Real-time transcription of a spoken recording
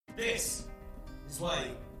This is why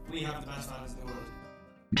we have the best fans in the world.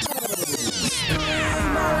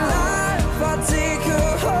 I'll take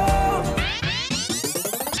her home,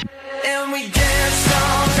 and we dance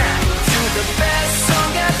all night to the best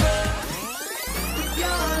song ever. With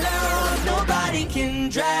your love, nobody can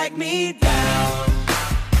drag me down.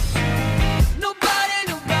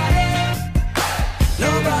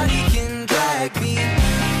 Nobody can drag me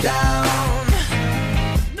down.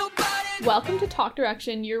 Welcome to Talk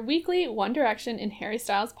Direction, your weekly One Direction and Harry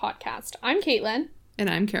Styles podcast. I'm Caitlin. And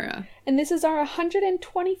I'm Kara. And this is our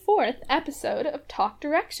 124th episode of Talk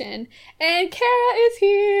Direction. And Kara is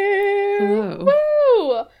here!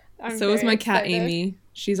 Hello. Woo! So is my cat, Amy.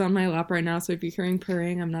 She's on my lap right now, so if you're hearing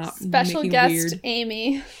purring, I'm not Special making guest, weird.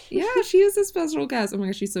 Amy. Yeah, she is a special guest. Oh my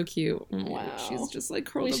gosh, she's so cute. Oh, Wow. She's just like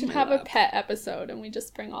curled We up should my have a lap. pet episode, and we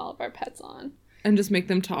just bring all of our pets on. And just make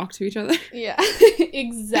them talk to each other. Yeah,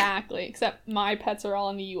 exactly. Except my pets are all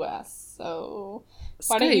in the U.S., so...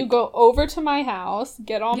 Why don't Skype. you go over to my house,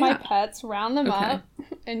 get all my Yeah. pets, round them Okay. up,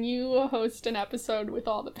 and you host an episode with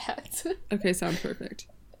all the pets. Okay, sounds perfect.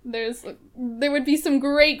 There would be some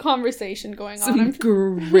great conversation going on. Some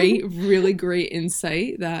great, really great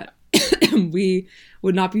insight that we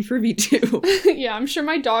would not be privy to. Yeah, I'm sure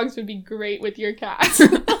my dogs would be great with your cats.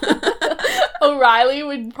 O'Reilly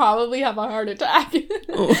would probably have a heart attack.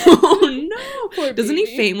 Oh no! Poor Doesn't he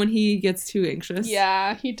baby. faint when he gets too anxious?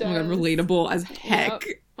 Yeah, he does. Oh my god, relatable as heck.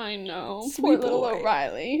 Yep, I know. Sweet Poor little boy.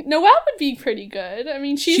 O'Reilly. Noelle would be pretty good. I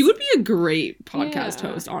mean, She would be a great podcast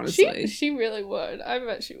host, honestly. She really would. I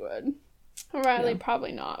bet she would. O'Reilly Yeah.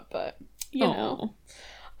 probably not, but you Aw. know.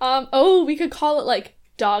 We could call it like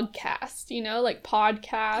Dogcast, like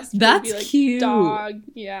podcast. would That's be, like, cute. Dog.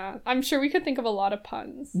 Yeah. I'm sure we could think of a lot of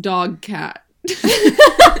puns. Dog cat.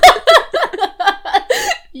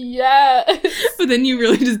 Yes. But then you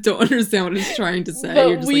really just don't understand what it's trying to say. But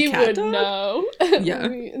You're just we like, cat would dog? know. Yeah.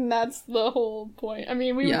 And that's the whole point. I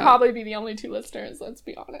mean, we would Yeah. probably be the only two listeners, let's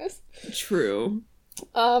be honest. True.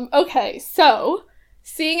 Okay, so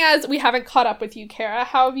seeing as we haven't caught up with you, Kara,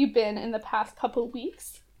 how have you been in the past couple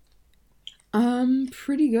weeks?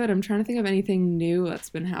 Pretty good. I'm trying to think of anything new that's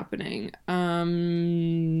been happening.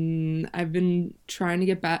 I've been trying to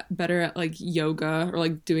get better at like yoga or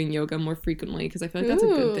like doing yoga more frequently because I feel like that's a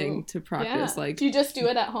good thing to practice. Yeah. Like, Do you just do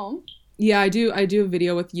it at home? yeah, I do a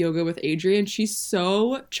video with yoga with Adrienne. She's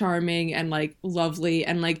so charming and like lovely,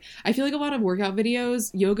 and like I feel like a lot of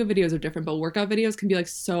yoga videos are different, but workout videos can be like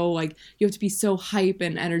so like you have to be so hype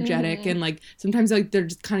and energetic, and like sometimes like they're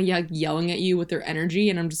just kind of like yelling at you with their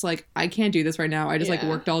energy, and I'm just like, I can't do this right now. I just like Yeah.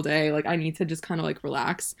 worked all day. Like I need to just kind of like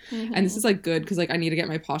relax. And this is like good because like I need to get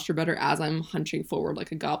my posture better as I'm hunching forward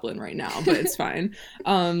like a goblin right now, but it's fine.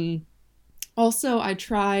 Also, I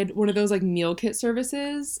tried one of those like meal kit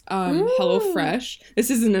services, HelloFresh.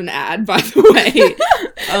 This isn't an ad, by the way.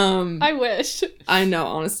 I wish. I know,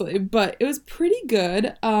 honestly, but it was pretty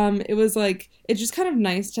good. It was like, it's just kind of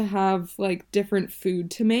nice to have like different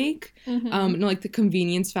food to make, and like the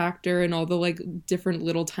convenience factor and all the like different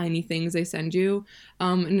little tiny things they send you.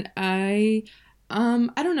 And I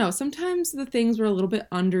don't know. Sometimes the things were a little bit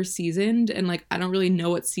under seasoned and like I don't really know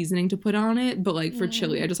what seasoning to put on it, but like for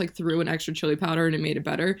chili, I just like threw an extra chili powder and it made it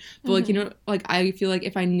better. But like, like I feel like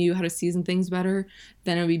if I knew how to season things better,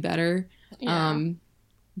 then it would be better. Yeah.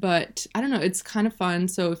 But I don't know, it's kind of fun.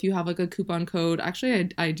 So if you have like a coupon code,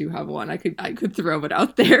 actually I do have one. I could throw it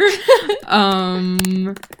out there.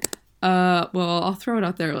 Well, I'll throw it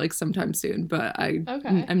out there like sometime soon, but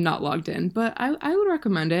I'm not logged in. But I would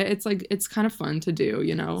recommend it. It's like it's kind of fun to do,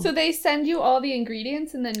 So they send you all the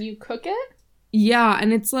ingredients and then you cook it? Yeah,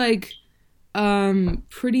 and it's like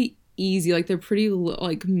pretty easy. Like they're pretty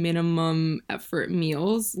like minimum effort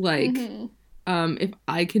meals. Like if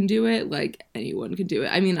I can do it, like anyone can do it.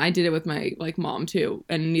 I mean, I did it with my like mom too,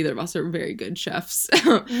 and neither of us are very good chefs.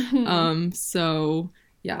 So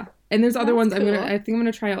yeah. And there's other ones. That's cool. I think I'm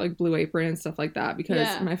gonna try out like Blue Apron and stuff like that because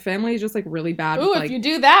Yeah. my family is just like really bad. Ooh, with, if like, you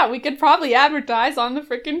do that, we could probably advertise on the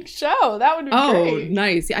freaking show. That would be great.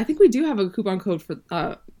 Nice. Yeah, I think we do have a coupon code for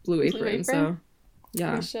Blue Apron. Apron? So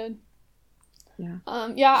yeah, We should. yeah.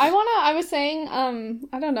 I was saying,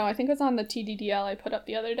 I don't know, I think it was on the TDDL I put up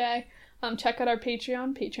the other day. Check out our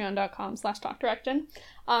Patreon, patreon.com/talkdirection.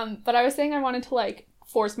 But I was saying I wanted to like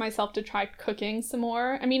force myself to try cooking some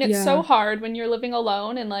more. I mean, it's so hard when you're living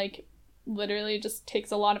alone and like literally it just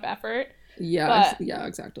takes a lot of effort. Yeah, But yeah,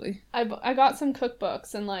 exactly. I got some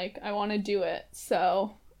cookbooks and like I want to do it.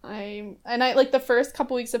 So I like the first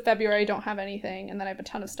couple weeks of February I don't have anything, and then I have a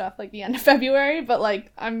ton of stuff like the end of February, but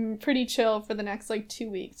like I'm pretty chill for the next like 2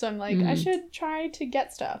 weeks. So I'm like I should try to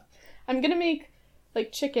get stuff. I'm going to make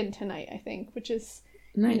like chicken tonight, I think, which is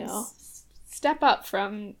Nice. you know, step up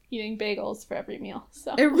from eating bagels for every meal.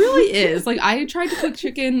 So It really is. Like, I tried to cook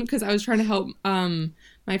chicken because I was trying to help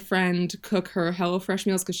my friend cook her HelloFresh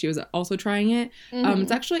meals because she was also trying it.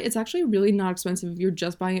 It's actually really not expensive if you're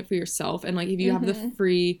just buying it for yourself. And like if you have the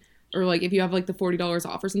free, or like if you have like the $40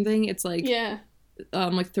 off or something, it's like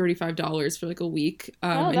like $35 for like a week.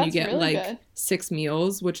 And you get really like good. 6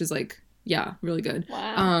 meals, which is like, yeah, really good.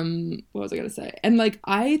 Wow. What was I gonna say? And like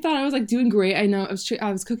I thought I was like doing great. I know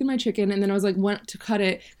I was cooking my chicken, and then I was like went to cut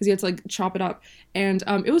it because you had to like chop it up, and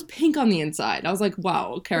it was pink on the inside. I was like,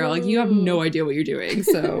 wow, Carol, like you have no idea what you're doing.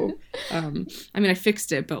 So I mean, I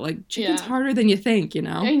fixed it, but like chicken's harder than you think, you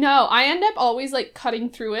know. I know. I end up always like cutting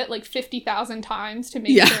through it like 50,000 times to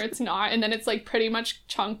make sure it's not, and then it's like pretty much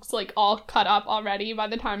chunks like all cut up already by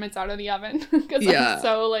the time it's out of the oven because I'm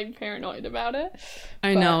so like paranoid about it.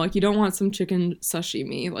 I know, like you don't want some chicken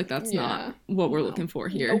sashimi. Like that's not what we're looking for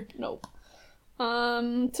here. Nope.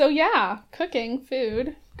 So yeah, cooking,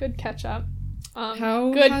 food, good catch up.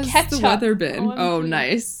 How good has ketchup. the weather been? OMG. Oh,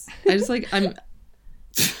 nice. I just like I'm.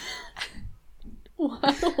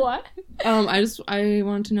 What? I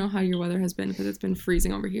want to know how your weather has been because it's been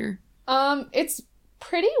freezing over here. It's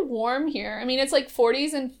pretty warm here. I mean, it's like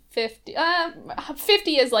 40s and 50.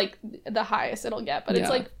 50 is like the highest it'll get, but it's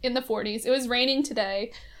like in the 40s. It was raining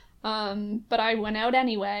today. But I went out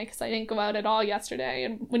anyway because I didn't go out at all yesterday.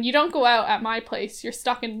 And when you don't go out at my place, you're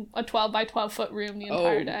stuck in a 12 by 12 foot room the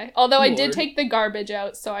entire day. Although I did take the garbage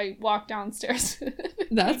out, so I walked downstairs.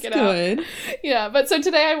 That's good. Out. Yeah, but so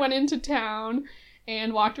today I went into town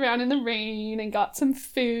and walked around in the rain and got some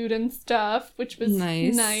food and stuff, which was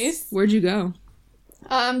nice. Where'd you go?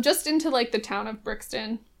 Just into like the town of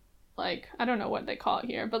Brixton. Like, I don't know what they call it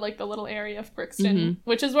here, but like the little area of Brixton,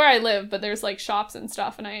 which is where I live, but there's like shops and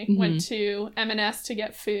stuff. And I went to M&S to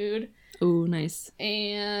get food. Oh, nice.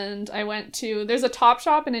 And I went to, there's a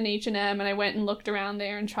Topshop and an H&M, and I went and looked around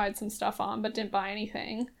there and tried some stuff on, but didn't buy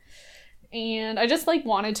anything. And I just like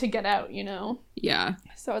wanted to get out, you know? Yeah.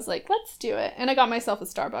 So I was like, let's do it. And I got myself a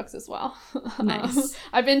Starbucks as well. Nice.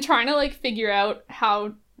 I've been trying to like figure out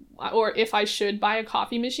how, or if I should buy a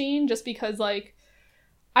coffee machine, just because like,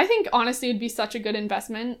 I think honestly it'd be such a good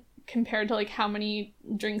investment compared to like how many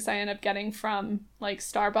drinks I end up getting from like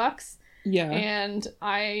Starbucks. Yeah. And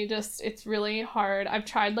it's really hard. I've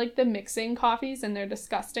tried like the mixing coffees and they're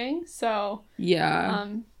disgusting. So yeah.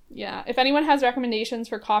 If anyone has recommendations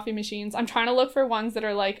for coffee machines, I'm trying to look for ones that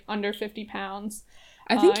are like under 50 pounds.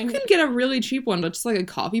 I think you can get a really cheap one, just like a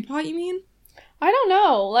coffee pot, you mean? I don't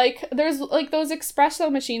know. Like, there's, like, those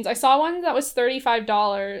espresso machines. I saw one that was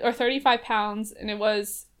 $35 or 35 pounds, and it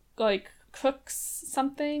was, like, Cook's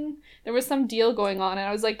something. There was some deal going on, and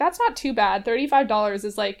I was like, that's not too bad. $35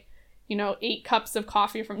 is, like, 8 cups of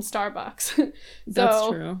coffee from Starbucks. That's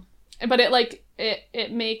true. But it, like,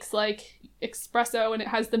 it makes, like, espresso, and it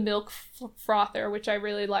has the milk frother, which I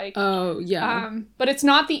really like. Oh, yeah. But it's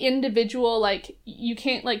not the individual, like, you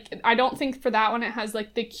can't, like, I don't think for that one it has,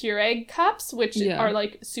 like, the Keurig cups, which are,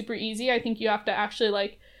 like, super easy. I think you have to actually,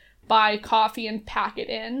 like, buy coffee and pack it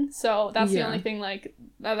in. So that's the only thing, like,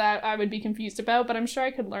 that I would be confused about, but I'm sure I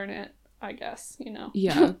could learn it, I guess,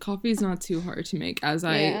 Yeah, coffee is not too hard to make, as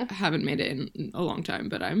I haven't made it in a long time,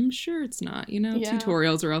 but I'm sure it's not,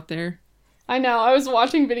 tutorials are out there. I know. I was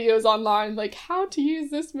watching videos online, like, how to use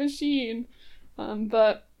this machine.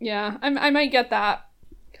 But, yeah, I might get that,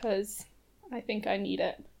 because I think I need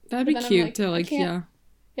it. That'd be cute to, like, Yeah,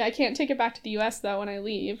 I can't take it back to the US, though, when I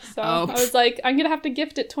leave. So I was like, I'm going to have to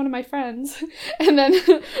gift it to one of my friends. And then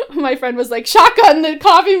my friend was like, shotgun the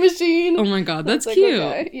coffee machine. Oh, my God. That's like, cute.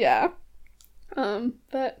 Okay. Yeah.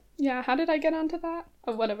 But, yeah, how did I get onto that?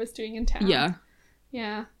 Of what I was doing in town. Yeah.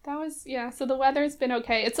 Yeah, so the weather's been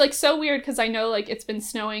okay. It's, like, so weird because I know, like, it's been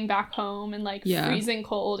snowing back home and, like, freezing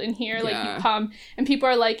cold. And here, like, you come and people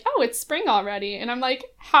are like, oh, it's spring already. And I'm like,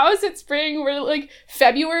 how is it spring? We're, like,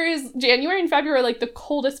 January and February are, like, the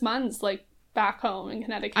coldest months, like, back home in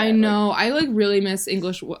Connecticut. I know. I, like, really miss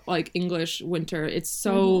English winter. It's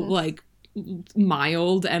so, like,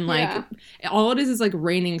 mild and, like, all it is, like,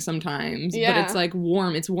 raining sometimes. Yeah. But it's, like,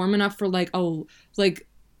 warm. It's warm enough for, like,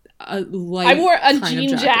 a light I wore a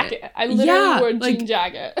jean jacket. I literally wore a jean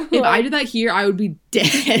jacket. If I did that here, I would be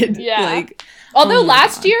dead. Yeah. Like, although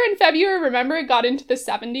last year in February, remember it got into the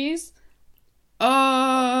 70s?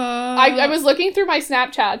 I was looking through my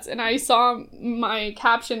Snapchats and I saw my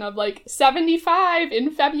caption of like 75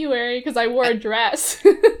 in February because I wore a dress.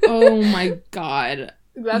 Oh my God.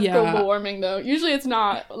 That's global warming though. Usually it's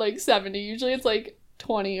not like 70. Usually it's like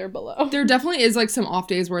 20 or below. There definitely is, like, some off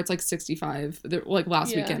days where it's, like, 65. Like,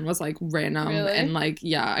 last weekend was, like, random. Really? And, like,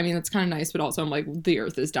 yeah, I mean, that's kind of nice, but also I'm like, the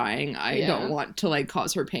earth is dying. I don't want to, like,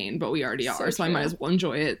 cause her pain, but we already are, so I might as well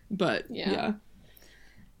enjoy it. But, yeah.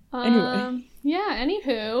 Anyway. Yeah,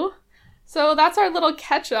 anywho. So that's our little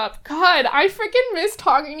catch-up. God, I freaking miss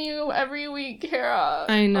talking to you every week, Kara.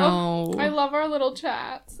 I know. Oh, I love our little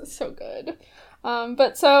chats. It's so good.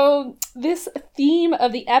 But so this theme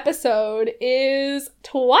of the episode is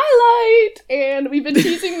Twilight, and we've been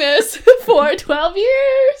teasing this for 12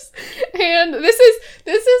 years. And this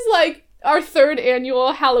is like our third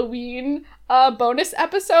annual Halloween bonus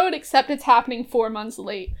episode, except it's happening 4 months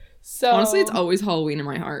late. So honestly, it's always Halloween in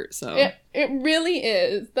my heart, so it really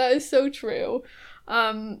is. That is so true.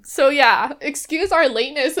 So yeah, excuse our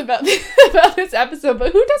lateness about this episode,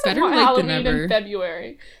 but who doesn't want Halloween in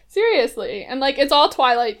February? Seriously. And like, it's all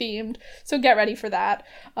Twilight themed, so get ready for that.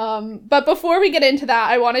 But before we get into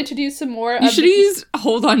that, I wanted to do some more You should have used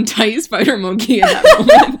Hold On Tight, Spider Monkey in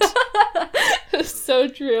that moment. So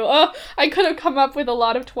true. Oh, I could have come up with a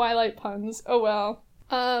lot of Twilight puns. Oh well.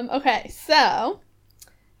 Okay, so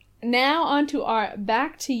now on to our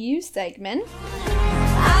Back to You segment.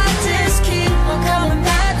 I just keep on coming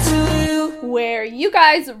back to you. Where you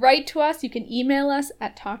guys write to us. You can email us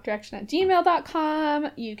at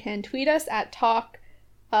talkdirection@gmail.com. You can tweet us at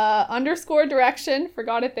talk_direction.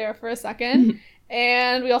 Forgot it there for a second.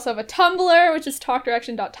 And we also have a Tumblr, which is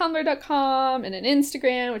talkdirection.tumblr.com, and an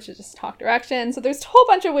Instagram, which is just talkdirection. So there's a whole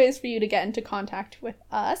bunch of ways for you to get into contact with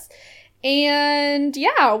us. And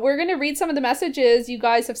yeah, we're going to read some of the messages you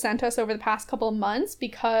guys have sent us over the past couple of months,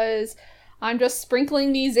 because I'm just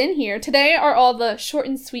sprinkling these in here. Today are all the short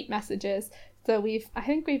and sweet messages. So I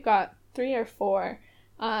think we've got 3 or 4.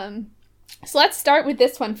 So let's start with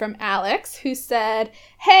this one from Alex, who said,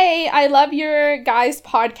 "Hey, I love your guys'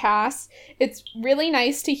 podcast. It's really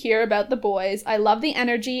nice to hear about the boys. I love the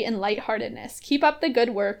energy and lightheartedness. Keep up the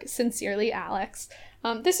good work. Sincerely, Alex."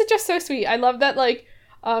 This is just so sweet. I love that, like,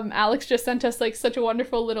 Alex just sent us like such a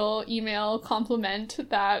wonderful little email compliment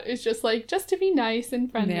that is just like, just to be nice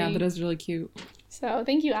and friendly. Yeah, that is really cute. So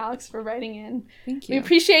thank you, Alex, for writing in. Thank you. We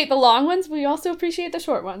appreciate the long ones, but we also appreciate the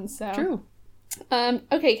short ones. So true.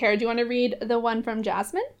 Okay, Kara, do you want to read the one from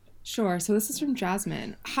Jasmine? Sure. So this is from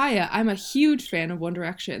Jasmine. "Hiya, I'm a huge fan of One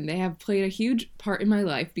Direction. They have played a huge part in my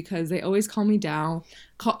life because they always calm me down.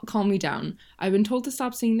 I've been told to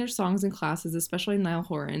stop singing their songs in classes, especially Niall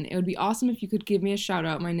Horan. It would be awesome if you could give me a shout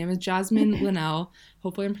out. My name is Jasmine Linnell.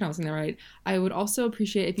 Hopefully I'm pronouncing that right. I would also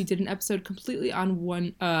appreciate if you did an episode completely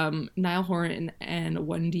on Niall Horan and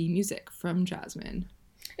 1D music." From Jasmine.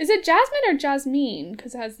 Is it Jasmine or Jasmine?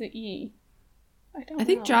 Because it has the E. I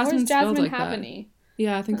think Jasmine spelled like that.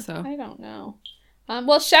 Yeah, I think so. I don't know.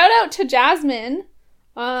 Well, shout out to Jasmine.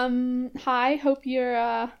 Hi, hope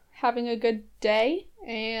you're having a good day.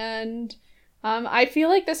 And I feel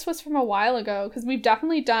like this was from a while ago, because we've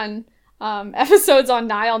definitely done episodes on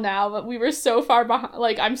Niall now, but we were so far behind.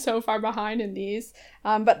 Like, I'm so far behind in these.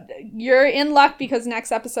 But you're in luck, because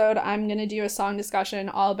next episode I'm going to do a song discussion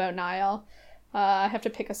all about Niall. I have to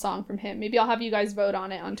pick a song from him. Maybe I'll have you guys vote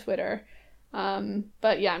on it on Twitter.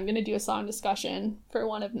 But yeah, I'm gonna do a song discussion for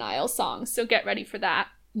one of Niall's songs, so get ready for that.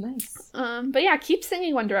 Nice. But yeah, keep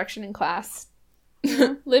singing One Direction in class.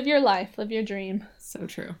 Live your life, live your dream. So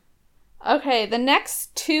true. Okay, the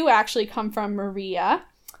next 2 actually come from Maria.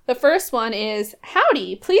 The first one is,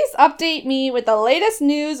 "Howdy, please update me with the latest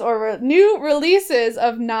news or new releases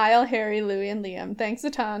of Niall, Harry, Louis, and Liam. Thanks a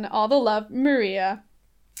ton. All the love, Maria."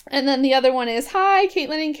 And then the other one is, "Hi,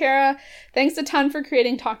 Caitlin and Kara. Thanks a ton for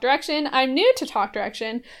creating Talk Direction. I'm new to Talk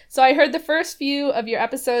Direction, so I heard the first few of your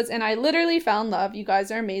episodes and I literally fell in love. You guys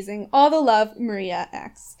are amazing. All the love, Maria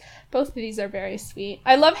X." Both of these are very sweet.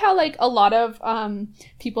 I love how, like, a lot of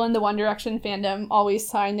people in the One Direction fandom always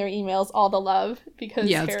sign their emails "all the love,"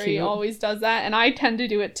 because Harry always does that, and I tend to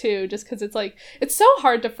do it too, just because it's like, it's so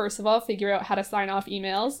hard to first of all figure out how to sign off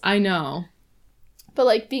emails. I know. But,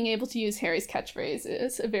 like, being able to use Harry's catchphrase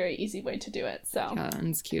is a very easy way to do it, so. Yeah, and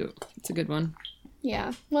it's cute. It's a good one.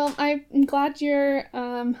 Yeah. Well, I'm glad you're,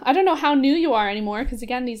 I don't know how new you are anymore, because,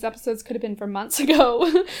 again, these episodes could have been from months ago.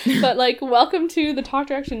 But, like, welcome to the Talk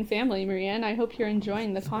Direction family, Maria, and I hope you're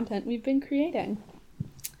enjoying the content we've been creating.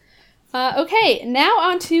 Okay, now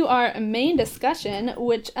on to our main discussion,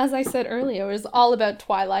 which, as I said earlier, is all about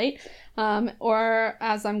Twilight, or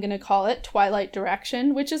as I'm going to call it, Twilight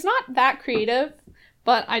Direction, which is not that creative.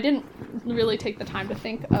 But I didn't really take the time to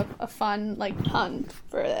think of a fun, like, pun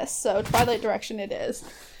for this. So Twilight Direction it is.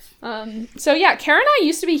 So yeah, Kara and I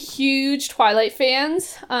used to be huge Twilight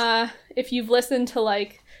fans. If you've listened to,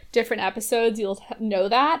 like, different episodes, you'll know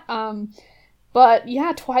that. But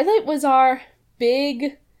yeah, Twilight was our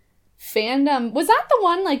big fandom. Was that the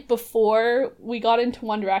one like before we got into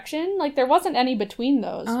One Direction? Like there wasn't any between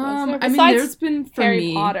those. Was there? I mean, Besides there's been for Harry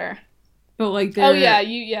me, Potter. but like Oh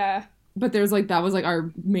yeah. But there's like that was like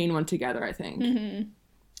our main one together, I think. Mm-hmm.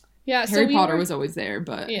 Yeah, Harry Potter was always there,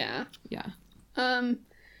 but yeah.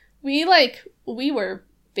 We were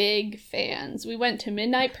big fans. We went to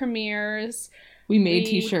midnight premieres. We made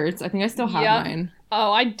t-shirts. I think I still have mine.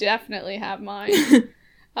 Oh, I definitely have mine.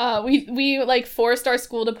 We like forced our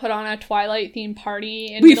school to put on a Twilight themed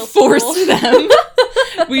party in middle school. We forced them.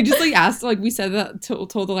 We just like asked, like we said that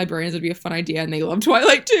told the librarians it'd be a fun idea, and they love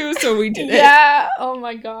Twilight too, so we did it. Yeah. Oh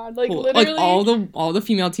my god. Like literally, like all the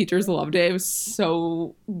female teachers loved it. It was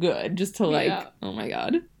so good, just to like, oh my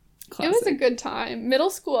god. Classic. It was a good time. Middle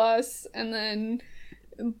school us, and then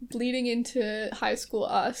bleeding into high school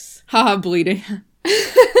us. Haha, bleeding.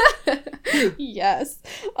 Yes.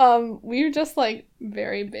 We were just like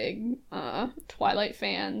very big Twilight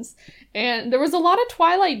fans, and there was a lot of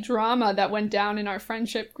Twilight drama that went down in our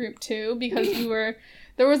friendship group too, because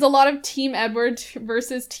there was a lot of Team Edward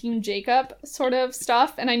versus Team Jacob sort of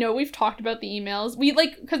stuff. And I know we've talked about the emails. We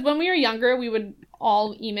because when we were younger, we would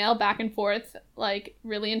all email back and forth, like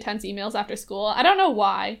really intense emails after school. I don't know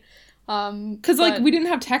why. Because like we didn't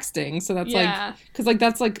have texting, so that's like, because like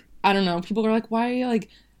that's like, I don't know, people are like, why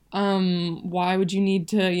would you need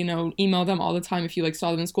to, email them all the time if you like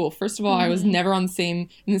saw them in school? First of all, I was never in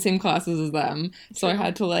the same classes as them, so I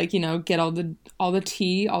had to like get all the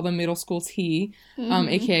tea, all the middle school tea,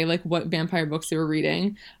 aka like what vampire books they were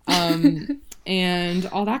reading, and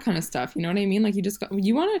all that kind of stuff. You know what I mean? Like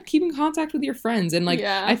you want to keep in contact with your friends, and like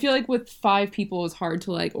I feel like with 5 people it was hard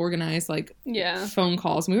to like organize like phone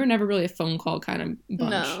calls. We were never really a phone call kind of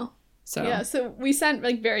bunch. No. So we sent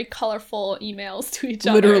like very colorful emails to each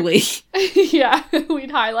other. Literally. Yeah,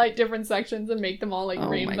 we'd highlight different sections and make them all like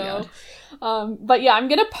rainbow. But yeah, I'm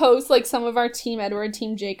gonna post like some of our Team Edward,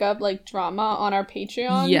 Team Jacob like drama on our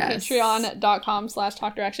Patreon. Yes.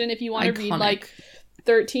 Patreon.com/talkdirection if you want to read like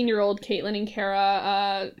 13-year-old Caitlin and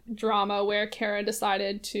Kara drama where Kara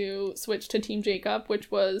decided to switch to Team Jacob, which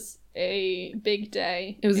was a big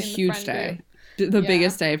day. It was a huge day. The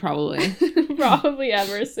biggest day, probably. Probably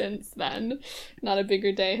ever since then. Not a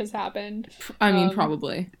bigger day has happened. I mean,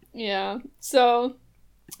 probably. Yeah. So,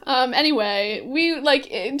 anyway, we, like,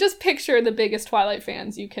 just picture the biggest Twilight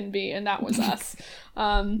fans you can be, and that was us.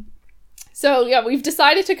 So, yeah, we've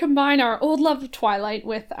decided to combine our old love of Twilight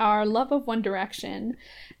with our love of One Direction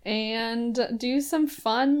and do some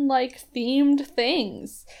fun, like, themed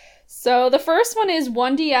things. So, the first one is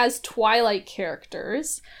 1D as Twilight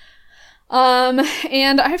characters.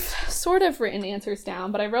 And I've sort of written answers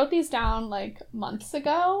down, but I wrote these down like months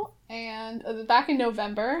ago and back in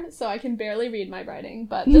November, so I can barely read my writing,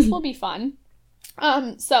 but this will be fun.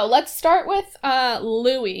 So let's start with,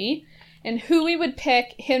 Louis and who we would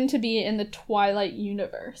pick him to be in the Twilight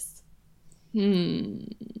universe. I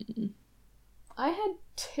had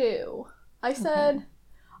 2. I said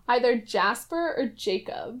either Jasper or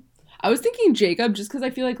Jacob. I was thinking Jacob just because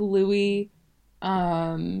I feel like Louis,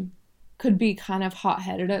 could be kind of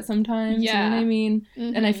hot-headed at sometimes, you know what I mean?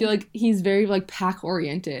 Mm-hmm. And I feel like he's very, like,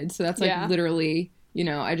 pack-oriented, so that's, like, literally,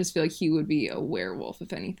 I just feel like he would be a werewolf,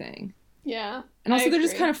 if anything. Yeah, and also they're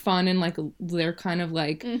just kind of fun, and, like, they're kind of,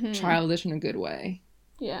 like, childish in a good way.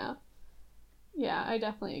 Yeah. Yeah, I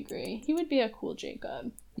definitely agree. He would be a cool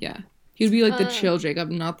Jacob. Yeah. He would be, like, the chill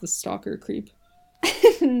Jacob, not the stalker creep.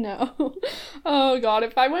 No. Oh god,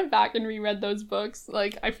 if I went back and reread those books,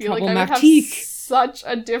 like I feel like I would have such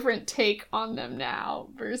a different take on them now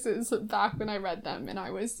versus back when I read them and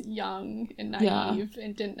I was young and naive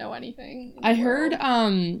and didn't know anything. I heard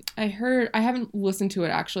I haven't listened to it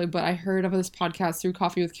actually, but I heard of this podcast through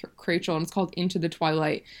Coffee with Rachel, and it's called Into the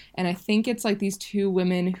Twilight, and I think it's like these 2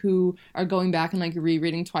 women who are going back and like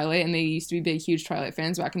rereading Twilight, and they used to be big huge Twilight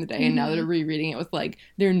fans back in the day, and now they're rereading it with like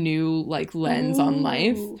their new like lens on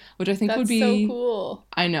life, which I think would be so cool.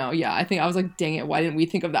 I know, yeah. I think I was like, dang it, why didn't we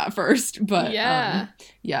think of that first? But yeah.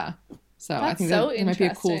 So I think that might be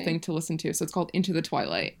a cool thing to listen to. So it's called Into the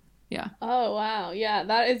Twilight. Yeah. Oh wow, yeah,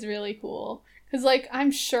 that is really cool. Because, like,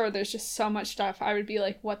 I'm sure there's just so much stuff I would be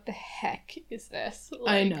like, what the heck is this?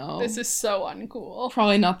 Like, I know. This is so uncool.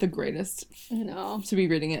 Probably not the greatest to be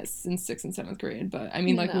reading it in 6th and 7th grade, but I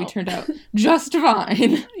mean, like, we turned out just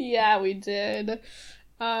fine. Yeah, we did.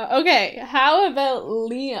 Okay, how about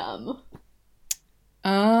Liam?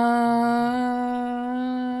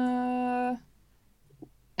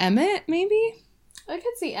 Emmett, maybe? I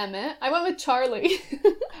could see Emmett. I went with Charlie.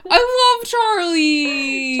 I love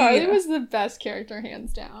Charlie! Charlie was the best character,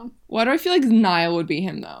 hands down. Why do I feel like Niall would be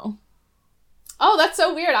him, though? Oh, that's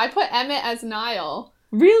so weird. I put Emmett as Niall.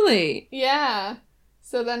 Really? Yeah.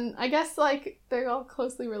 So then I guess, like, they're all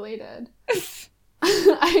closely related.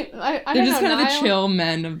 I They're don't just know, kind of the Niall- chill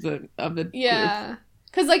men of the group. Yeah.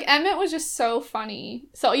 Because, like, Emmett was just so funny.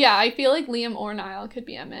 So, yeah, I feel like Liam or Niall could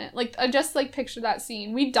be Emmett. Like, I just, like, picture that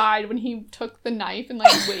scene. We died when he took the knife and,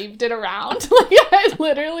 like, waved it around. Like, I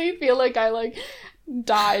literally feel like I, like,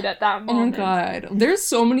 died at that Oh my moment. god. There's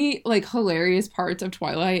so many, like, hilarious parts of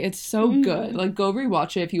Twilight. It's so good. Like, go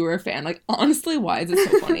rewatch it if you were a fan. Like, honestly, why is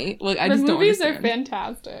it so funny? Like, I The just don't movies are understand.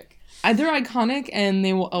 fantastic. They're iconic and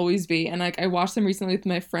they will always be. And, like, I watched them recently with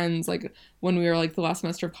my friends, like, when we were, like, the last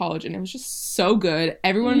semester of college, and it was just so good.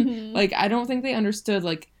 Everyone, like, I don't think they understood,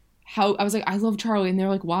 like, how, I was like, I love Charlie, and they're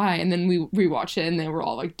like, why? And then we rewatched it, and they were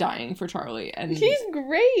all, like, dying for Charlie. And He's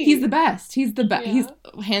great. he's the best. He's the best. Yeah.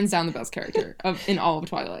 He's hands down the best character in all of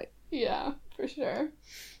Twilight. Yeah, for sure.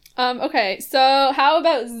 Okay, so how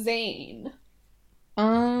about Zayn?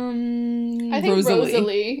 I think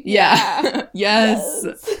Rosalie. Yeah. Yes.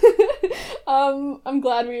 I'm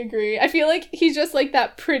glad we agree. I feel like he's just like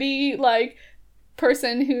that pretty like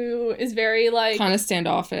person who is very like Kind of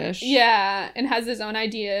standoffish. yeah, and has his own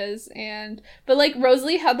ideas but like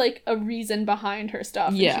Rosalie had like a reason behind her stuff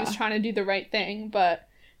and she Yeah. was trying to do the right thing, but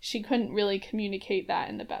she couldn't really communicate that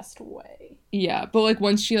in the best way. Yeah, but like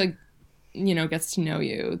once she like, you know, gets to know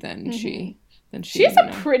you, then she She has you a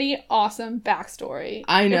know. pretty awesome backstory.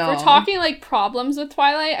 I know. If we're talking like problems with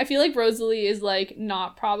Twilight, I feel like Rosalie is like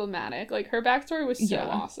not problematic. Like her backstory was so Yeah.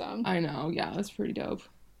 awesome. I know. Yeah, that's pretty dope.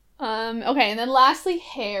 Okay, and then lastly,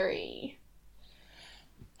 Harry.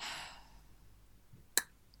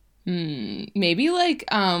 Maybe like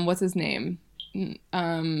what's his name? Who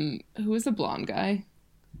was the blonde guy?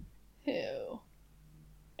 Who?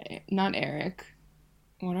 Not Eric.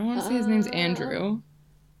 What do I want to say? His name's Andrew.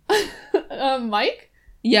 Mike?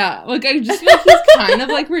 Yeah, like I just feel like he's kind of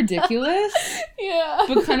like ridiculous, Yeah.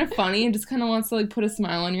 but kind of funny, and just kind of wants to like put a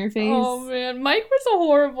smile on your face. Oh man, Mike was a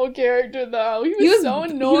horrible character though. He was so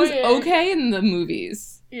annoying. He was okay in the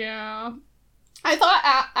movies. Yeah. I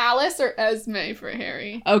thought Alice or Esme for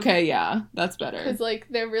Harry. Okay, yeah, that's better. Because, like,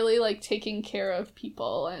 they're really, like, taking care of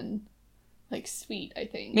people and, like, sweet, I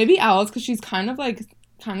think. Maybe Alice, because she's kind of a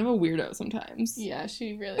weirdo sometimes. Yeah,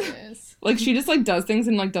 she really is. Like, she just, like, does things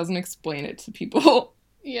and, like, doesn't explain it to people.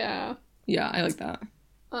 Yeah. Yeah, I like that.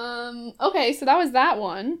 Okay, so that was that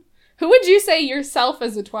one. Who would you say yourself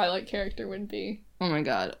as a Twilight character would be? Oh my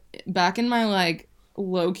god. Back in my, like,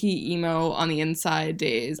 low-key emo on the inside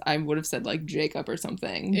days, I would have said, like, Jacob or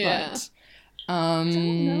something. Yeah. But, I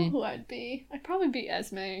don't know who I'd be. I'd probably be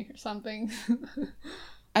Esme or something.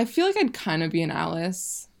 I feel like I'd kind of be an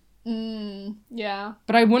Alice. Yeah.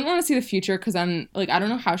 But I wouldn't want to see the future because I'm, like, I don't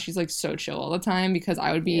know how she's, like, so chill all the time because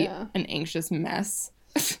I would be Yeah. an anxious mess.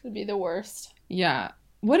 It'd be the worst. Yeah.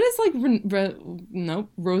 What is, like,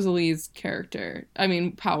 Rosalie's character? I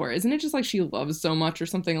mean, power. Isn't it just, like, she loves so much or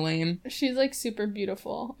something lame? She's, like, super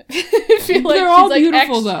beautiful. I feel like They're all she's, like,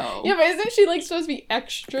 beautiful, though. Yeah, but isn't she, like, supposed to be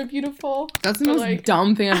extra beautiful? That's the But, most like-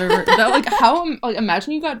 dumb thing I've ever... that, like, how... Like,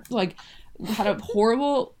 imagine you got, like... had a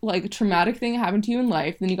horrible, like, traumatic thing happen to you in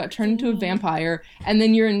life, then you got turned into a vampire, and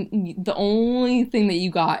then the only thing that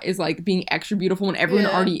you got is, like, being extra beautiful when everyone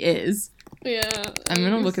Yeah. already is. Yeah. I'm gonna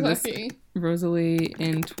you're look at this. sucky. Rosalie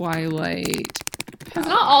in Twilight. Because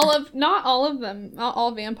not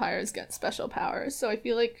all vampires get special powers, so I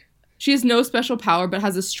feel like, She has no special power, but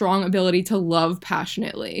has a strong ability to love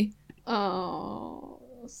passionately. oh.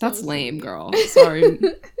 so That's lame, sweet. girl. Sorry.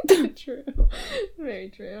 True. Very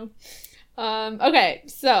true. Okay,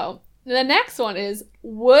 so the next one is,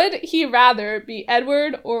 would he rather be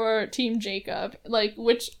Edward or Team Jacob? Like,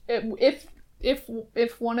 which, if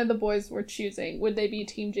one of the boys were choosing, would they be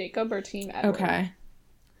Team Jacob or Team Edward? Okay.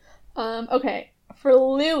 Okay. For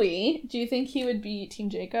Louis, do you think he would be Team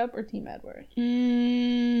Jacob or Team Edward?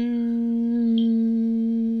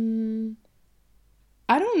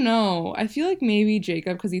 I don't know. I feel like maybe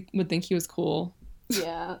Jacob, because he would think he was cool.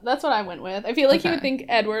 Yeah, that's what I went with. I feel like he would Okay. think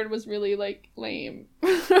Edward was really, like, lame.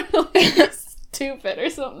 Like, stupid or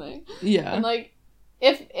something. Yeah. And, like,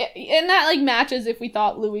 and that, like, matches if we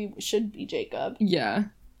thought Louis should be Jacob. Yeah.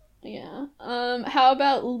 Yeah. How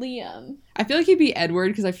about Liam? I feel like he'd be Edward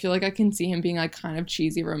because I feel like I can see him being like kind of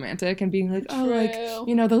cheesy romantic and being like, oh, True. like,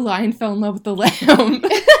 you know, the lion fell in love with the lamb.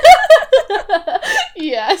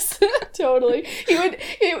 Yes, totally. He would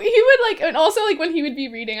like, and also like when he would be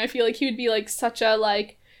reading, I feel like he would be like such a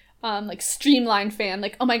like streamlined fan.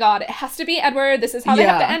 Like, oh my god, it has to be Edward. This is how they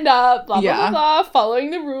have Yeah. to end up. Blah blah Yeah. blah blah.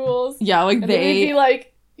 Following the rules. Yeah, like And then we'd be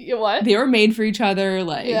like, what? they were made for each other.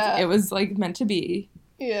 Like, Yeah. it was like meant to be.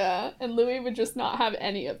 Yeah, and Louis would just not have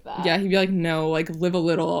any of that. Yeah, he'd be like, no, like, live a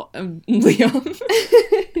little, Liam.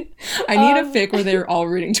 I need a fic where they're all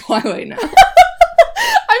reading Twilight now.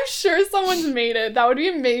 I'm sure someone's made it. That would be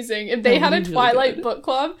amazing. If they had a Twilight book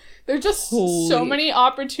club, there's just so many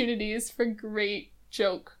opportunities for great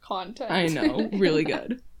joke content. I know. Really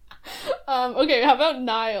good. Okay, how about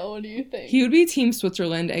Niall? What do you think? He would be Team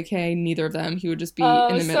Switzerland, aka neither of them. He would just be in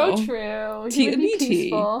the middle. So true. He would be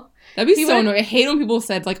peaceful. That'd be so annoying. I hate when people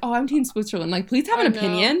said, like, oh, I'm Team Switzerland. Like, please have an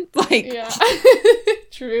opinion. Like, yeah.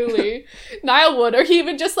 Truly. Niall would, or he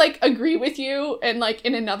would just, like, agree with you, and, like,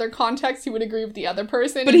 in another context, he would agree with the other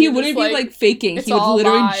person. But he wouldn't be, like, faking. He would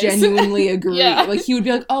literally genuinely agree. Yeah. Like, he would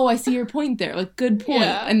be like, oh, I see your point there. Like, good point.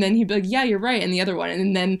 Yeah. And then he'd be like, yeah, you're right. And the other one.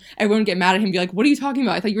 And then everyone would get mad at him and be like, what are you talking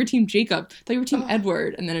about? I thought you were Team Jacob. I thought you were Team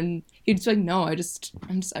Edward. And then he'd just be like, no, I'm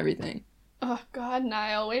just everything. Oh, God,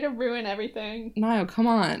 Niall. Way to ruin everything. Niall, come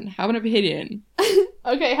on. Have an opinion.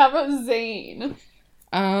 Okay, how about Zayn?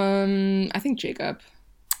 I think Jacob.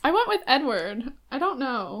 I went with Edward. I don't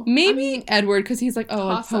know. Maybe Edward, because he's like, oh,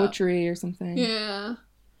 like poetry or something. Yeah.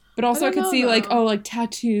 But also I could see, like, oh, like,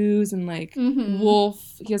 tattoos and, like, wolf.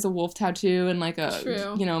 He has a wolf tattoo and, like,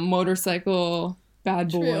 a, you know, motorcycle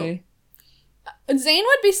bad boy. Zayn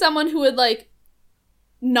would be someone who would, like,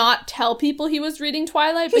 not tell people he was reading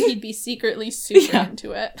Twilight, but he'd be secretly super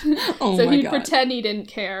into it. Oh so my he'd God. pretend he didn't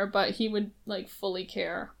care, but he would, like, fully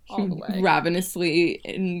care all the way. Ravenously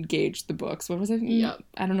engage the books. What was I? Yep.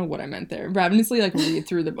 I don't know what I meant there. Ravenously, like, read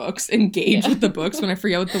through the books. Engage with the books when I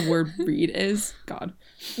forget what the word read is. God.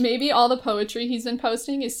 Maybe all the poetry he's been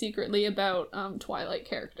posting is secretly about Twilight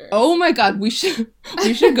characters. Oh my God, we should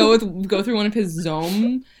go through one of his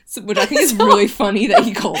Zome, which I think is really funny that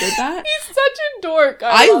he called it that. He's such a dork.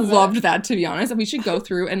 I loved that, to be honest. And we should go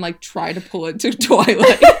through and, like, try to pull it to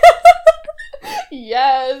Twilight.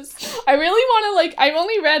 Yes. I really want to, like, I've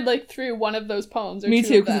only read, like, through one of those poems. Or Me two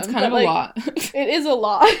too, because it's kind of a lot. It is a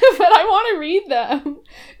lot, but I want to read them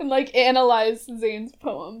and, like, analyze Zayn's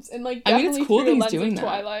poems and, like, definitely I mean, it's cool through that a he's lens doing of that.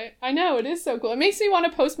 Twilight. I know, it is so cool. It makes me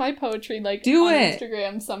want to post my poetry, like, on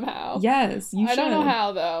Instagram somehow. Yes, you should. I don't know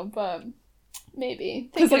how, though, but maybe.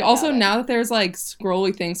 Because, like, also now that there's, like,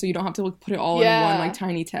 scrolly things, so you don't have to, like, put it all in one, like,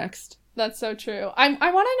 tiny text. That's so true. I want to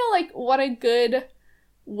know, like, what a good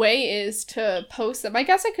way is to post them. I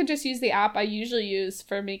guess I could just use the app I usually use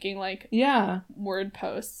for making, like, word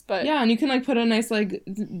posts, but and you can, like, put a nice, like,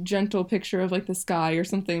 gentle picture of, like, the sky or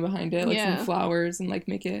something behind it, like some flowers, and, like,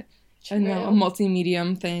 make it a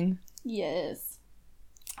multi-medium thing. Yes,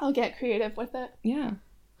 I'll get creative with it. Yeah.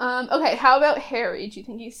 Okay, how about Harry? Do you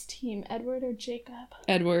think he's Team Edward or Jacob?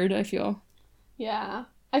 Edward, I feel. Yeah.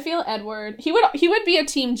 I feel Edward. He would be a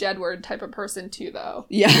Team Jedward type of person too, though.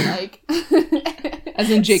 Yeah. Like, as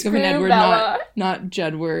in Jacob and Edward, Bella. not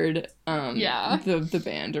Jedward. The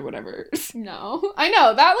band or whatever. No, I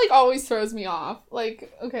know that, like, always throws me off. Like,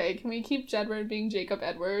 okay, can we keep Jedward being Jacob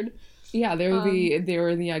Edward? Yeah, they were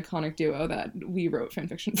the iconic duo that we wrote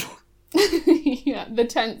fanfiction for. Yeah, the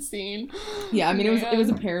tent scene. Yeah, I mean, it was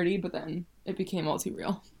a parody, but then it became all too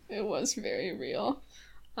real. It was very real.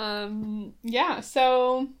 Yeah,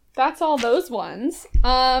 so that's all those ones.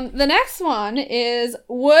 The next one is,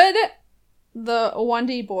 would the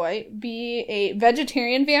 1D boy be a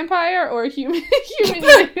vegetarian vampire or a human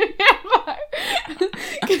vampire?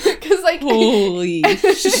 Because, like, holy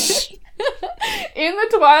in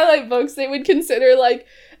the Twilight books, they would consider, like,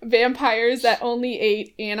 vampires that only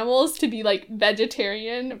ate animals to be, like,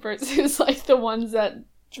 vegetarian versus, like, the ones that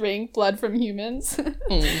drink blood from humans.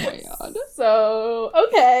 Oh my God. So,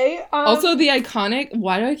 okay. Also, the iconic,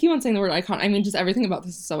 why do I keep on saying the word iconic? I mean, just everything about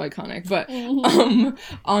this is so iconic. But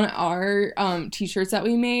on our t-shirts that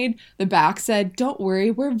we made, the back said, "Don't worry,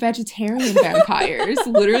 we're vegetarian vampires."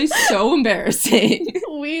 Literally so embarrassing.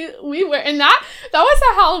 We were, and that was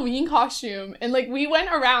a Halloween costume. And, like, we went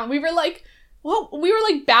around, we were like,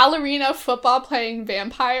 ballerina football playing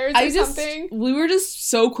vampires or something. We were just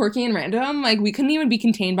so quirky and random. Like, we couldn't even be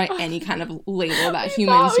contained by any kind of label that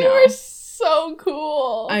humans know. We were so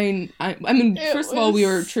cool. I mean, first of all, we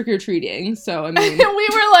were trick-or-treating, so, I mean. We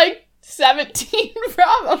were, like, 17,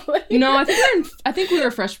 probably. No, I think we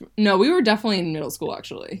were freshmen. No, we were definitely in middle school,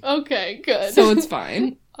 actually. Okay, good. So it's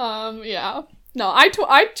fine. Yeah. No, I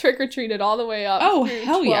trick-or-treated all the way up. Oh,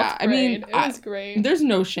 hell yeah. Grade. I mean, it was great. There's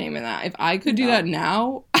no shame in that. If I could do that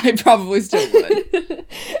now, I probably still would.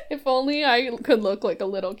 If only I could look like a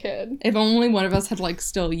little kid. If only one of us had, like,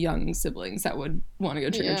 still young siblings that would want to go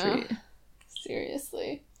trick-or-treat. Yeah.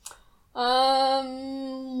 Seriously.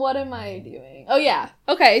 What am I doing? Oh yeah.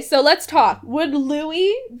 Okay, so let's talk. Would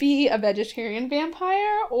Louis be a vegetarian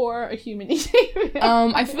vampire or a human eating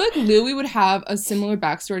vampire? I feel like Louis would have a similar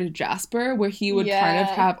backstory to Jasper, where he would kind of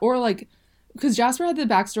have, or like, because Jasper had the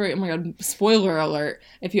backstory. Oh my god! Spoiler alert!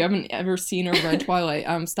 If you haven't ever seen or read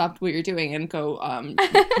Twilight, stop what you're doing and go,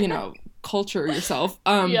 culture yourself.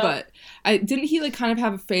 But didn't he like kind of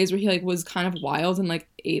have a phase where he like was kind of wild and like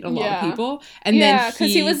ate a lot of people, and then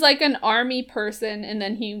because he was like an army person, and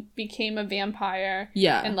then he became a vampire.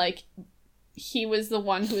 Yeah, and like he was the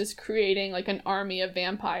one who was creating like an army of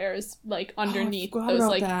vampires, like underneath those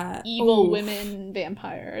like evil women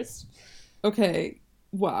vampires. Okay.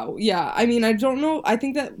 Wow. Yeah. I mean, I don't know. I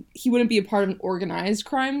think that he wouldn't be a part of an organized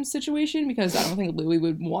crime situation because I don't think Louis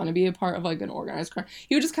would want to be a part of like an organized crime.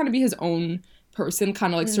 He would just kind of be his own person,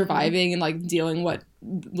 kind of like surviving and like dealing what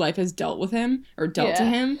life has dealt with him or dealt to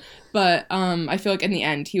him. But I feel like in the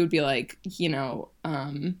end he would be like, he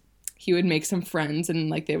would make some friends and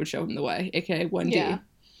like they would show him the way, aka Wendy. Yeah.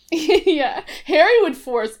 Yeah, Harry would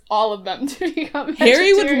force all of them to become vegetarian.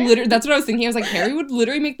 Harry would literally, that's what I was thinking. I was like, Harry would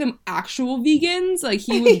literally make them actual vegans. Like,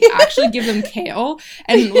 he would actually give them kale.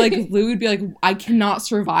 And, like, Lou would be like, I cannot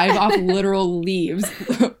survive off literal leaves.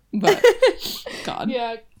 But, God.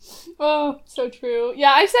 Yeah. Oh, so true.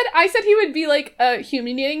 Yeah, I said he would be, like, a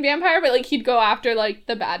human-eating vampire, but, like, he'd go after, like,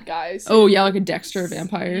 the bad guys. Oh, yeah, like a Dexter of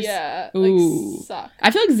vampires. Yeah. Ooh. Like, suck.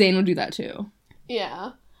 I feel like Zayn would do that, too.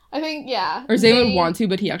 Yeah. I think, yeah. Or Zayn would want to,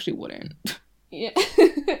 but he actually wouldn't. Yeah.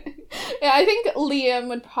 Yeah, I think Liam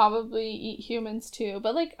would probably eat humans, too.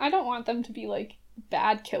 But, like, I don't want them to be, like,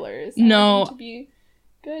 bad killers. I want them to be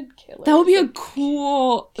good killers. That would be a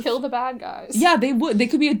cool... Kill the bad guys. Yeah, they would. They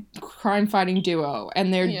could be a crime-fighting duo.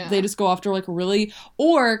 And they just go after, like, really...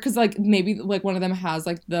 Or, because, like, maybe, like, one of them has,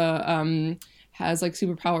 like, has like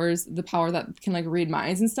superpowers, the power that can like read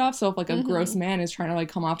minds and stuff. So if like a gross man is trying to like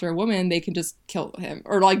come after a woman, they can just kill him,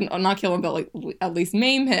 or like not kill him, but like at least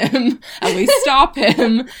maim him, at least stop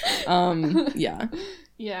him. Yeah.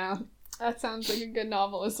 Yeah, that sounds like a good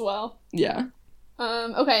novel as well. Yeah.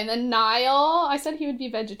 Okay, and then Niall, I said he would be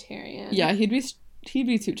vegetarian. Yeah, he'd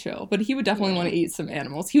be too chill, but he would definitely want to eat some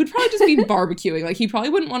animals. He would probably just be barbecuing. Like, he probably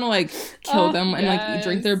wouldn't want to, like, kill them and, like,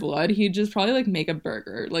 drink their blood. He'd just probably, like, make a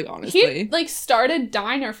burger, like, honestly. He'd, like, start a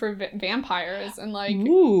diner for vampires and, like,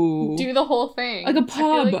 do the whole thing. Like a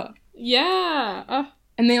pub. Like, yeah.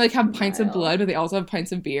 And they, like, have pints of blood, but they also have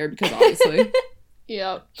pints of beer, because obviously.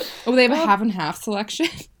 Yep. Oh, they have a half and half selection.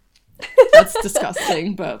 That's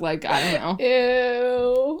disgusting, but, like, I don't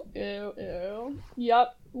know. Ew.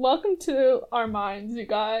 Yep. Welcome to our minds, you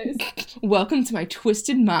guys. Welcome to my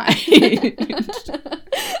twisted mind. Okay,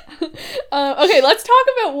 let's talk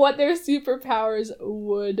about what their superpowers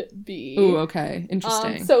would be. Ooh, okay.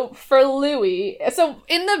 Interesting. So for Louis,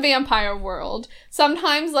 in the vampire world,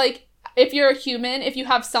 sometimes, like, if you're a human, if you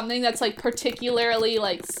have something that's, like, particularly,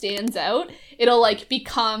 like, stands out, it'll, like,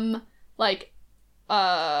 become, like,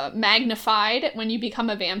 magnified when you become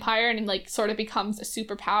a vampire, and like sort of becomes a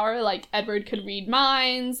superpower. Like Edward could read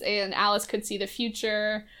minds, and Alice could see the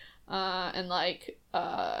future, and like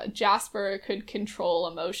Jasper could control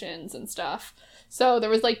emotions and stuff. So there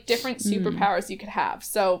was like different superpowers you could have.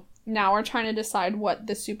 So now we're trying to decide what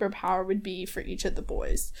the superpower would be for each of the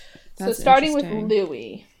boys. That's so starting with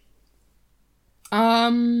Louis.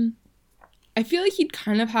 I feel like he'd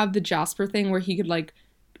kind of have the Jasper thing where he could like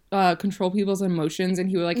control people's emotions, and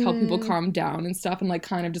he would like help people calm down and stuff, and like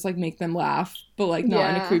kind of just like make them laugh, but like not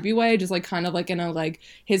in a creepy way, just like kind of like in a like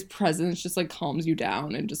his presence just like calms you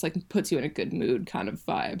down and just like puts you in a good mood kind of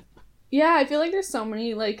vibe. Yeah, I feel like there's so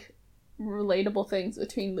many like relatable things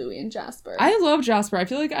between Louis and Jasper. I love Jasper. I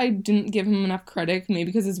feel like I didn't give him enough credit, maybe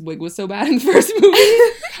because his wig was so bad in the first movie.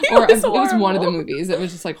 Or it was one of the movies. It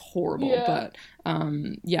was just like horrible. But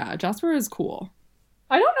yeah, Jasper is cool.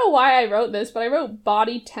 I don't know why I wrote this, but I wrote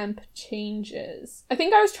body temp changes. I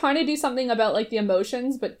think I was trying to do something about like the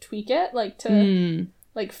emotions, but tweak it like to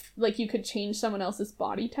like you could change someone else's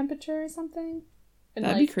body temperature or something. And,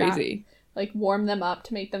 that'd be crazy. Like warm them up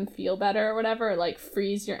to make them feel better or whatever, or like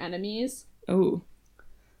freeze your enemies. Oh.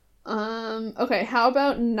 Okay, how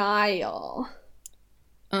about Niall?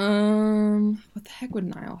 What the heck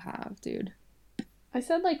would Niall have, dude? I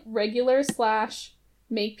said like regular /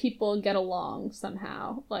 make people get along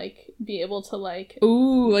somehow, like be able to like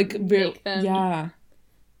make them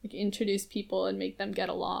like introduce people and make them get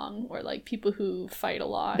along, or like people who fight a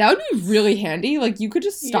lot. That would be really handy. Like you could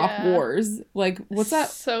just stop wars. Like what's that?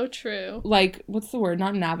 So true. Like what's the word?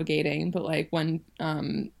 Not navigating, but like when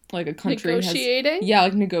like a country negotiating.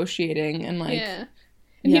 Like negotiating and like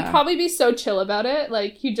And Yeah. he'd probably be so chill about it.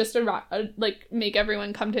 Like, he'd just, like, make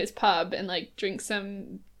everyone come to his pub and, like, drink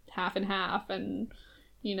some half and half and,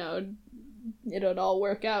 you know, it'd all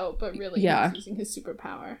work out. But really, Yeah. he's using his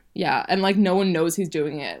superpower. Yeah, and, like, no one knows he's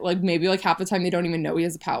doing it. Like, maybe, like, half the time they don't even know he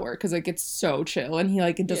has a power because, like, it's so chill and he,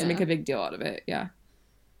 like, it doesn't Yeah. make a big deal out of it. Yeah.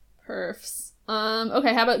 Perfs.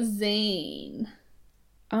 Okay, how about Zayn?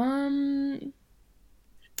 I'm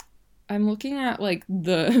looking at, like,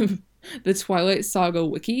 the the Twilight Saga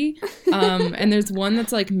wiki, and there's one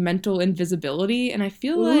that's, like, mental invisibility, and I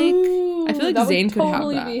feel like that Zayn would could have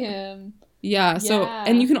totally that. be him. Yeah, so, Yeah.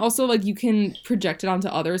 and you can also, like, you can project it onto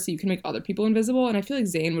others, so you can make other people invisible, and I feel like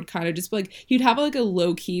Zayn would kind of just, like, he'd have, like, a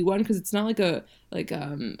low-key one, because it's not, like,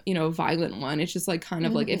 you know, violent one, it's just, like, kind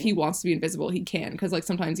of, like, if he wants to be invisible, he can, because, like,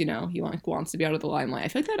 sometimes, you know, he, like, wants to be out of the limelight. I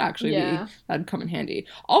feel like that'd actually that'd come in handy.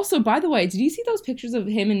 Also, by the way, did you see those pictures of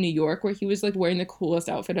him in New York, where he was, like, wearing the coolest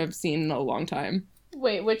outfit I've seen in a long time?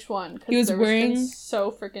 Wait, which one? 'Cause He was there wearing- been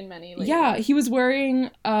so freaking many lately. Yeah, he was wearing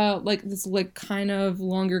like this like kind of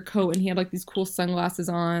longer coat, and he had like these cool sunglasses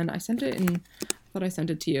on. I thought I sent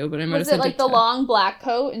it to you, but I might have Was it sent like it the to... long black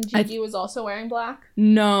coat and Gigi was also wearing black?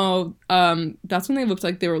 No, that's when they looked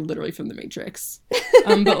like they were literally from the Matrix,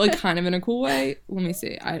 but like kind of in a cool way. Let me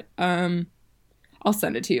see. I'll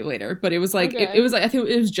send it to you later. But it was like Okay. it was like I think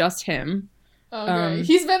it was just him. Okay.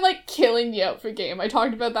 He's been like killing the outfit game. I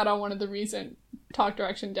talked about that on one of the recent Talk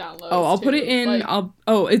Direction downloads. Oh, I'll put too. it in. Like,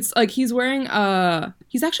 It's like he's wearing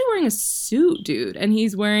he's actually wearing a suit, dude, and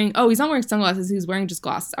he's wearing. Oh, he's not wearing sunglasses. He's wearing just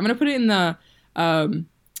glasses. I'm gonna put it in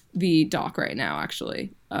the doc right now.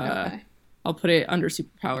 Actually, okay. I'll put it under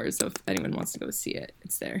superpowers. So if anyone wants to go see it,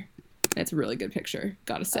 it's there. It's a really good picture.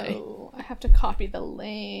 Gotta say. Oh, I have to copy the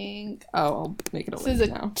link. Oh, I'll make it a This link is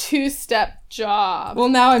a now. 2-step job. Well,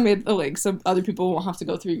 now I made the link, so other people won't have to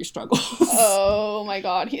go through your struggles. Oh my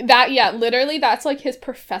god. Literally that's like his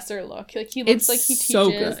professor look. Like he looks It's like he teaches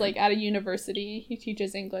so good. like at a university. He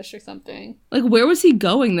teaches English or something. Like, where was he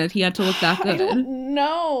going that he had to look that I good? don't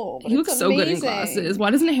know. But He it's looks so good in amazing. glasses. Why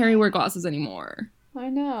doesn't Harry wear glasses anymore? I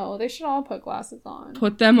know. They should all put glasses on.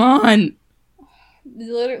 Put them on.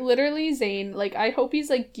 Literally Zayn, like I hope he's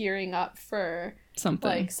like gearing up for Something.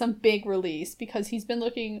 like some big release because he's been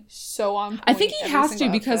looking so on point. I think he every has to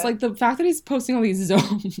single because, outfit. like, the fact that he's posting all these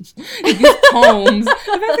zomes, these poems, the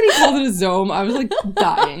fact that he called it a zome, I was, like,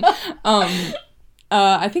 dying.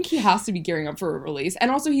 I think he has to be gearing up for a release.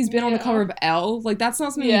 And also, he's been on the Yeah. cover of Elle. Like, that's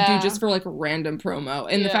not something you do just for, like, random promo.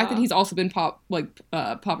 And the fact that Yeah. he's also been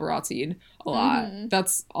paparazzi'd a lot,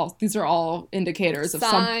 that's all, these are all indicators of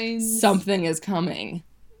Signs. something is coming.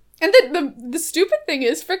 And the stupid thing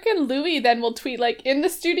is, freaking Louis then will tweet, like, in the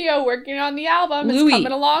studio working on the album, Louis. it's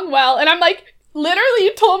coming along well. And I'm like, literally,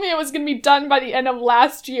 you told me it was going to be done by the end of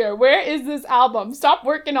last year. Where is this album? Stop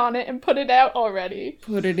working on it and put it out already.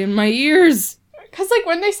 Put it in my ears. Because, like,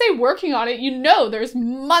 when they say working on it, you know there's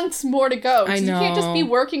months more to go. 'Cause I You can't just be know.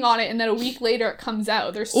 working on it and then a week later it comes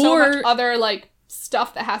out. There's so much Or- other, like,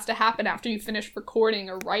 stuff that has to happen after you finish recording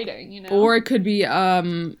or writing, you know? Or it could be a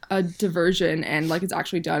diversion and, like, it's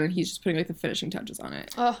actually done and he's just putting, like, the finishing touches on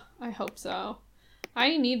it. Ugh, I hope so.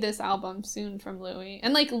 I need this album soon from Louis.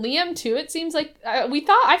 And, like, Liam, too, it seems like... I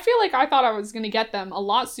thought I was going to get them a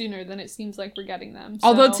lot sooner than it seems like we're getting them. So.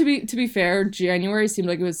 Although, to be fair, January seemed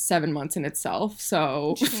like it was 7 months in itself,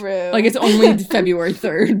 so... True. Like, it's only February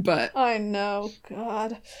 3rd, but... I know,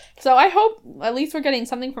 God. So I hope at least we're getting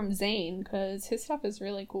something from Zayn, because his stuff is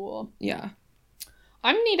really cool. Yeah.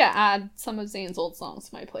 I need to add some of Zayn's old songs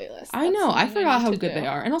to my playlist. I That's know, I something forgot need how to good do. they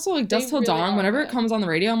are. And also, like, They Dust Till really Dawn, are whenever it good. comes on the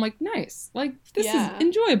radio, I'm like, nice. Like, this Yeah. is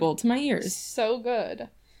enjoyable to my ears. So good.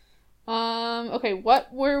 Okay,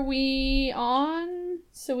 what were we on?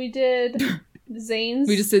 So we did Zayn's...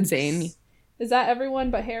 We just did Zayn. Is that everyone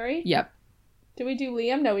but Harry? Yep. Did we do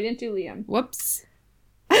Liam? No, we didn't do Liam. Whoops.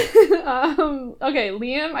 Okay,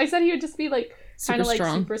 Liam, I said he would just be, like, kind Super of, like,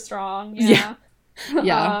 strong. super strong. Yeah.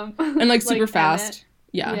 Yeah. And, like, super Emmett. fast.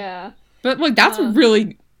 Yeah. Yeah. But, like, that's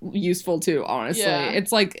really useful, too, honestly. Yeah.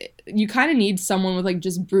 It's, like, you kind of need someone with, like,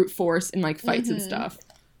 just brute force and, like, fights and stuff.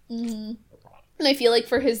 Mm-hmm. And I feel like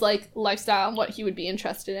for his, like, lifestyle and what he would be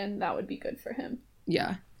interested in, that would be good for him.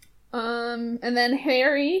 Yeah. And then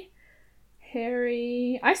Harry,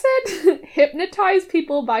 I said hypnotize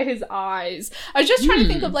people by his eyes. I was just trying to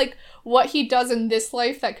think of, like, what he does in this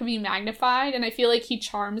life that could be magnified, and I feel like he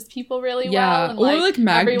charms people really well. And, or, like,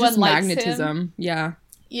 everyone just likes magnetism. him. Yeah.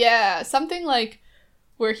 Yeah, something like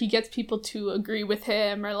where he gets people to agree with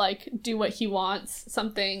him or, like, do what he wants,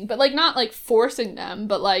 something. But, like, not, like, forcing them,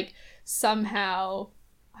 but, like, somehow,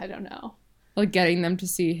 I don't know. Like, getting them to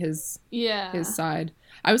see his Yeah. side.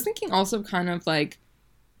 I was thinking also kind of, like,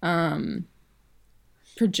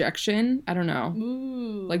 projection. I don't know.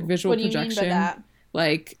 Ooh. Like visual what do you projection. mean by that?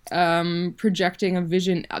 Like projecting a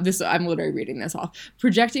vision. I'm literally reading this off.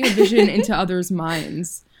 Projecting a vision into others'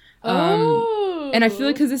 minds. And I feel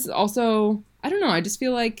like because this is also, I don't know. I just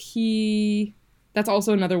feel like that's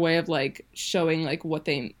also another way of like showing like what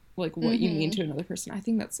you mean to another person. I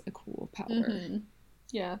think that's a cool power. Mm-hmm.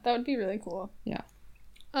 Yeah, that would be really cool. Yeah.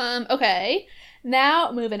 Okay.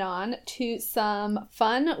 Now moving on to some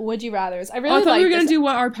fun would you rathers. I thought we were gonna do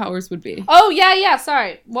what our powers would be. Oh yeah.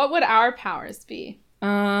 Sorry. What would our powers be?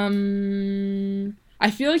 I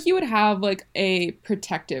feel like you would have like a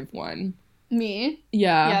protective one. Me?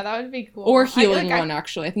 Yeah. Yeah, that would be cool. Or healing one,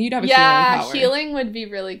 actually. I think you'd have a healing power. Yeah, healing would be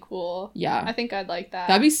really cool. Yeah. I think I'd like that.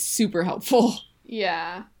 That'd be super helpful.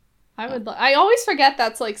 Yeah. I always forget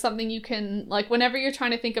that's, like, something you can, like, whenever you're trying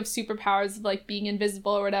to think of superpowers of, like, being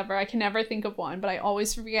invisible or whatever, I can never think of one, but I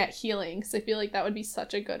always forget healing, because I feel like that would be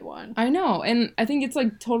such a good one. I know, and I think it's,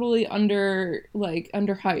 like, totally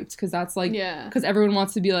underhyped, because that's, like, because everyone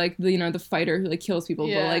wants to be, like, the fighter who, like, kills people,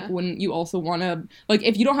 but, like, when you also want to, like,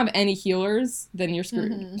 if you don't have any healers, then you're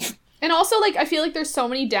screwed. Mm-hmm. And also, like, I feel like there's so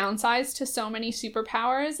many downsides to so many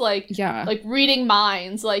superpowers. Like, like reading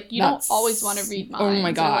minds. Like, you don't always want to read minds. Oh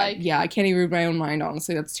my god. Like, yeah, I can't even read my own mind,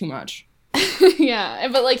 honestly. That's too much. Yeah,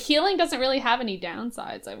 but, like, healing doesn't really have any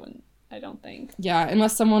downsides, I don't think. Yeah,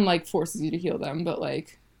 unless someone, like, forces you to heal them, but,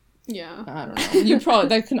 like... Yeah. I don't know.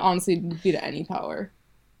 That can honestly be to any power.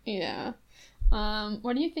 Yeah.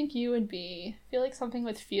 What do you think you would be? I feel like something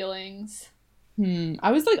with feelings.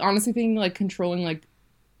 I was, like, honestly thinking, like, controlling, like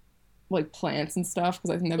plants and stuff,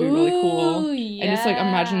 because I think that'd be really cool. Yeah. And just like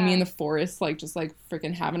imagine me in the forest, like just like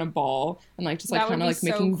freaking having a ball and like just like kind of like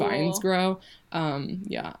making vines grow.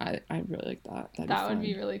 Yeah, I really like that. That would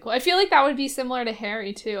be really cool. I feel like that would be similar to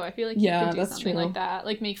Harry too. I feel like he could do something like that,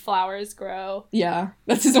 like make flowers grow. Yeah,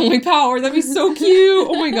 that's his only power. That'd be so cute.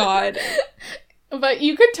 Oh my god. But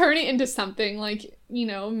you could turn it into something like,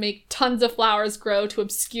 make tons of flowers grow to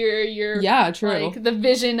obscure your like the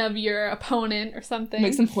vision of your opponent or something.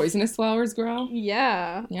 Make some poisonous flowers grow.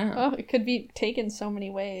 Yeah. Yeah. Oh, it could be taken so many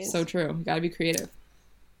ways. So true. You gotta be creative.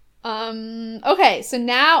 Okay, so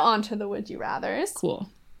now on to the would you rathers. Cool.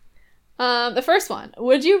 The first one.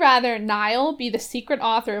 Would you rather Niall be the secret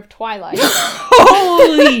author of Twilight?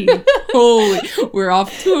 Holy! We're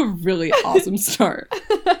off to a really awesome start.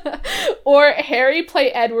 Or Harry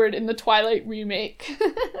play Edward in the Twilight remake?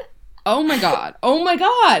 Oh my god.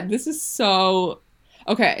 This is so...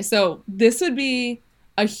 Okay, so this would be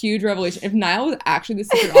a huge revelation. If Niall was actually the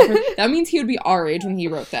secret author, that means he would be our age when he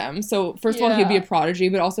wrote them. So first of all, he'd be a prodigy,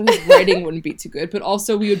 but also his writing wouldn't be too good. But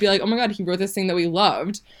also we would be like, oh my god, he wrote this thing that we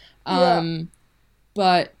loved.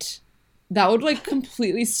 But that would like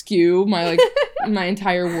completely skew my my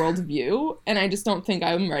entire worldview, and I just don't think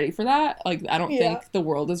I'm ready for that. Like, I don't think the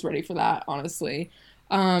world is ready for that, honestly.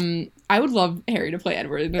 I would love Harry to play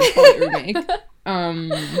Edward in a Twilight remake.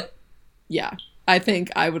 Yeah, I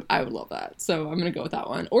think I would love that. So I'm gonna go with that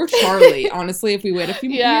one. Or Charlie, honestly, if we wait a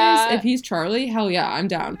few years, if he's Charlie, hell yeah, I'm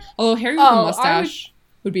down. Although Harry with a mustache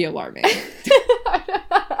would be alarming.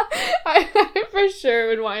 I for sure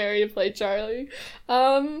would want Harry to play Charlie.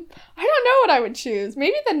 I don't know what I would choose.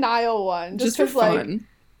 Maybe the Niall one. Just for fun.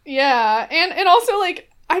 Yeah. And also,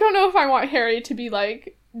 like, I don't know if I want Harry to be,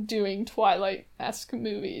 like, doing Twilight-esque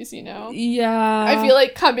movies, Yeah. I feel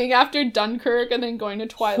like coming after Dunkirk and then going to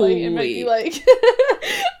Twilight, it might be, like,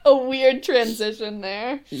 a weird transition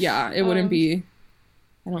there. Yeah, it wouldn't be...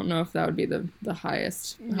 I don't know if that would be the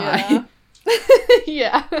highest high.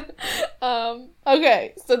 Yeah.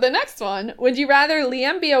 Okay, so the next one. Would you rather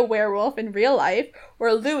Liam be a werewolf in real life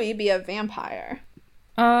or Louis be a vampire?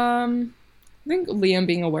 I think Liam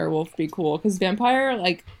being a werewolf would be cool, because vampire,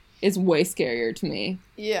 like, is way scarier to me.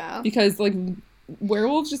 Yeah. Because, like,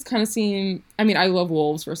 werewolves just kind of seem... I mean, I love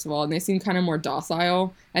wolves, first of all, and they seem kind of more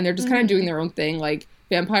docile, and they're just kind of doing their own thing. Like,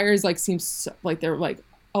 vampires, like, seem so, like, they're, like...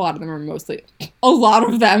 A lot of them are mostly... A lot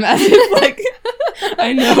of them, as if, like...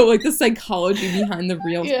 I know, like, the psychology behind the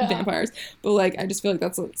real vampires. But, like, I just feel like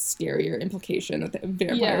that's a scarier implication that the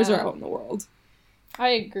vampires are out in the world. I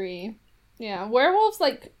agree. Yeah, werewolves,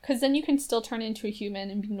 like... Because then you can still turn into a human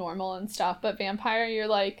and be normal and stuff. But vampire, you're,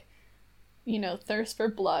 like... thirst for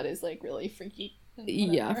blood is, like, really freaky.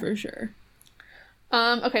 Yeah, for sure.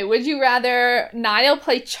 Okay, would you rather Niall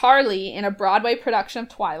play Charlie in a Broadway production of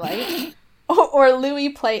Twilight... or Louis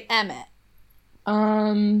play Emmett?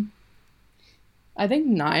 I think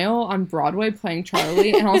Niall on Broadway playing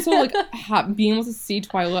Charlie, and also like being able to see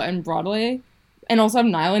Twilight on Broadway, and also have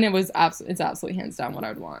Niall in it it's absolutely hands down what I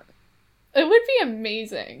would want. It would be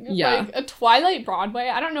amazing. Yeah, like a Twilight Broadway.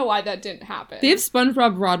 I don't know why that didn't happen. They have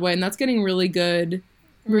SpongeBob Broadway, and that's getting really good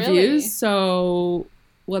reviews. Really? So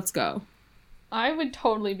let's go. I would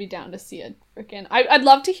totally be down to see it freaking. I'd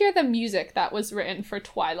love to hear the music that was written for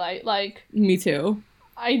Twilight. Like, Me too.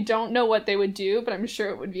 I don't know what they would do, but I'm sure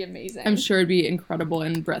it would be amazing. I'm sure it'd be incredible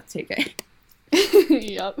and breathtaking.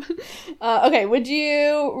 Yep. Okay, would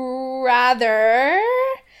you rather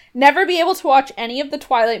never be able to watch any of the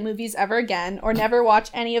Twilight movies ever again, or never watch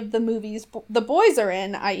any of the movies the boys are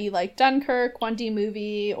in, i.e. like Dunkirk, 1D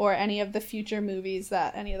movie, or any of the future movies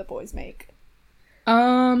that any of the boys make?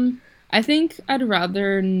 I think I'd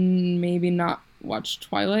rather maybe not watch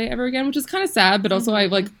Twilight ever again, which is kind of sad, but also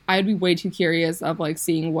I'd be way too curious of like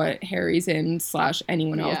seeing what Harry's in /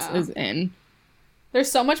 anyone else is in.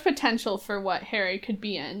 There's so much potential for what Harry could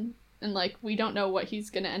be in, and like we don't know what he's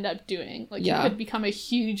gonna end up doing. Like he could become a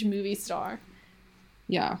huge movie star.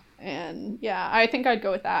 Yeah. And yeah, I think I'd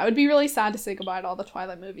go with that. It would be really sad to say goodbye to all the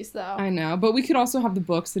Twilight movies though. I know, but we could also have the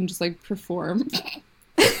books and just like perform.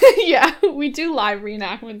 Yeah, we do live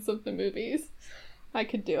reenactments of the movies. I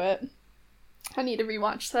could do it. I need to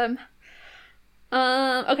rewatch them.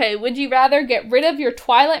 Okay, would you rather get rid of your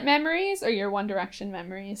Twilight memories or your One Direction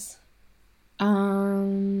memories? Oh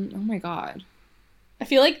my god. I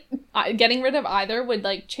feel like getting rid of either would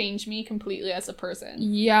like change me completely as a person.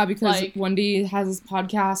 Yeah, because like, Wendy has this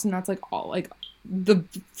podcast, and that's like all like the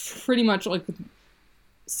pretty much like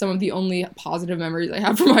some of the only positive memories I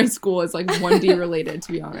have from high school is like 1D related,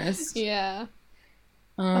 to be honest. Yeah.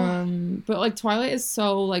 But like Twilight is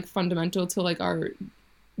so like fundamental to like our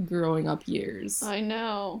growing up years. I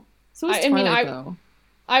know. So is Twilight though.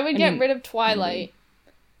 I would get rid of Twilight,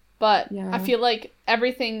 but yeah. I feel like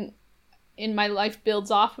everything in my life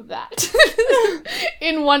builds off of that.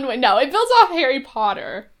 In one way. No, it builds off Harry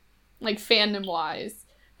Potter, like fandom wise.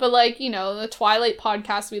 But like, you know, the Twilight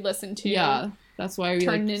podcast we listened to. Yeah. That's why we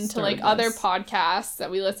turned into like other podcasts that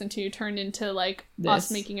we listened to turned into like us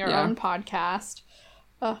making our own podcast.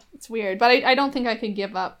 It's weird, but I don't think I could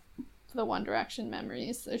give up the One Direction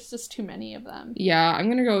memories. There's just too many of them. Yeah, I'm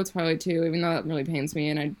gonna go with Twilight too, even though that really pains me,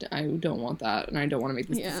 and I don't want that, and I don't want to make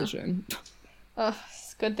this decision.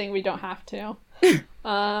 It's a good thing we don't have to.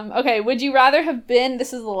 Okay, would you rather have been,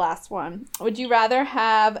 this is the last one, would you rather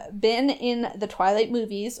have been in the Twilight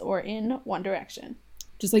movies or in One Direction?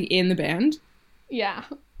 Just like in the band? Yeah.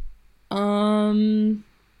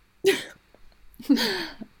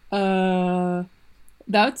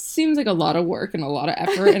 That seems like a lot of work and a lot of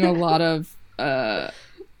effort and a lot of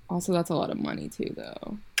also that's a lot of money too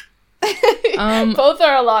though. Both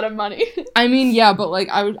are a lot of money. I mean, yeah, but like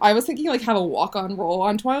I was thinking like have a walk-on role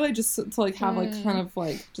on Twilight just to like have like kind of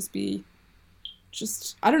like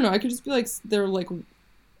just I don't know, I could just be like their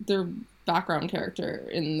background character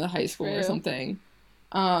in the high school or something.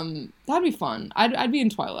 That'd be fun. I'd be in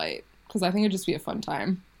Twilight because I think it'd just be a fun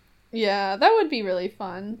time. Yeah, that would be really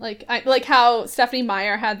fun. Like how Stephenie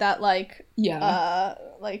Meyer had that like cameo.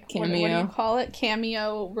 What do you call it?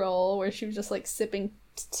 Cameo role where she was just like sipping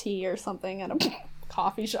tea or something at a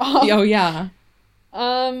coffee shop. Oh yeah.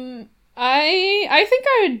 I think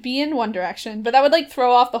I would be in One Direction, but that would like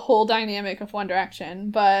throw off the whole dynamic of One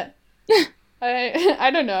Direction. But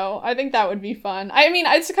I don't know. I think that would be fun. I mean,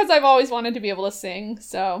 it's because I've always wanted to be able to sing,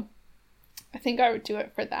 so I think I would do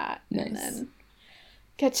it for that. Nice. And then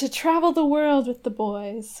get to travel the world with the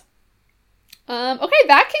boys. Okay,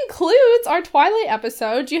 that concludes our Twilight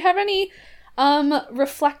episode. Do you have any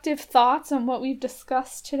reflective thoughts on what we've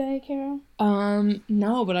discussed today, Kara?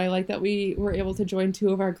 No, but I like that we were able to join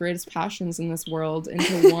two of our greatest passions in this world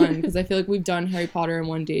into one, because I feel like we've done Harry Potter and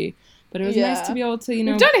 1D, but it was nice to be able to,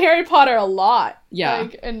 We've done Harry Potter a lot. Yeah.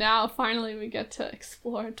 And now finally we get to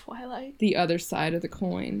explore Twilight. The other side of the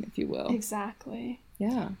coin, if you will. Exactly.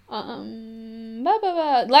 Yeah.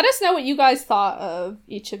 Let us know what you guys thought of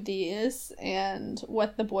each of these and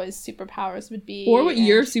what the boys' superpowers would be. Or what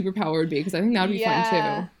your superpower would be, because I think that would be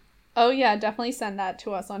fun too. Oh yeah, definitely send that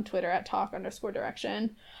to us on Twitter at talk_direction.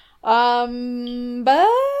 And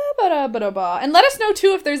let us know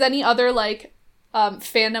too if there's any other like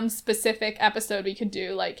fandom specific episode we could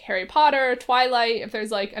do, like Harry Potter, Twilight, if there's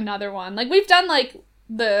like another one. Like we've done like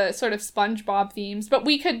the sort of SpongeBob themes, but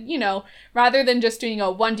we could, rather than just doing a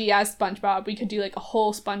 1DS SpongeBob, we could do like a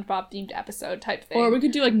whole SpongeBob themed episode type thing. Or we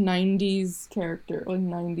could do like 90s character, like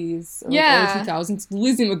 90s or like early 2000s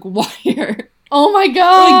Lizzie McGuire. Oh my Or,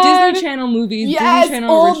 god. like Disney Channel movies, Yes, Disney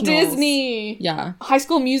Channel old originals. Disney. Yeah. High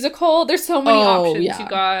School Musical. There's so many options, yeah. you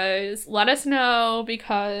guys. Let us know,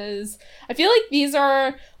 because I feel like these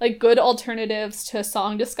are like good alternatives to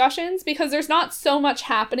song discussions, because there's not so much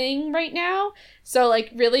happening right now. So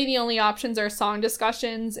like really the only options are song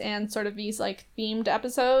discussions and sort of these like themed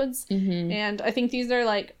episodes. Mm-hmm. And I think these are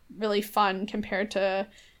like really fun compared to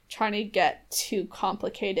trying to get too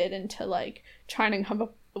complicated into like trying to come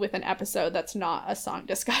up with an episode that's not a song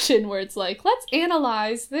discussion where it's like, let's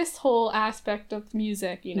analyze this whole aspect of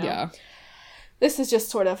music, you know? Yeah. This is just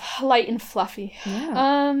sort of light and fluffy.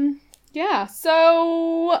 Yeah. Yeah,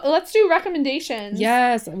 so let's do recommendations.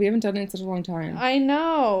 Yes, we haven't done it in such a long time. I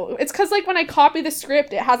know. It's because, like, when I copy the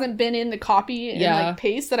script, it hasn't been in the copy and, like,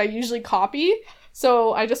 paste that I usually copy.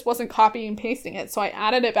 So I just wasn't copying and pasting it, so I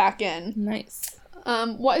added it back in. Nice.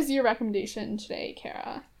 What is your recommendation today,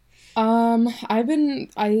 Kara?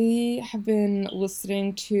 I have been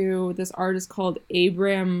listening to this artist called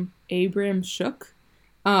Abram Shook.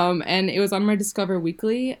 And it was on my Discover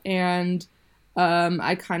Weekly, and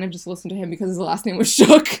I kind of just listened to him because his last name was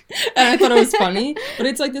Shook, and I thought it was funny. But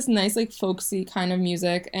it's like this nice, like, folksy kind of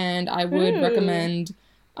music, and I would recommend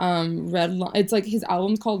it's like his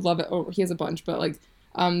album's called Love It, or he has a bunch, but like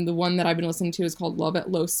the one that I've been listening to is called Love at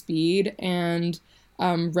Low Speed, and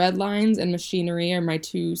Red Lines and Machinery are my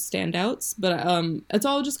two standouts. But it's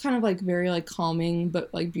all just kind of like very like calming but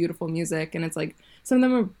like beautiful music, and it's like some of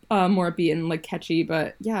them are more upbeat and like catchy,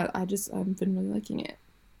 but yeah, I've been really liking it.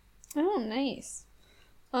 Oh, nice.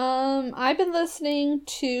 I've been listening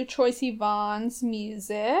to Troye Sivan's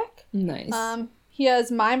music. Nice. He has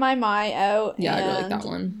My out. Yeah, and I really like that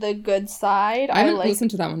one. The Good Side. I haven't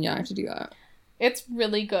listened to that one yet. I have to do that. It's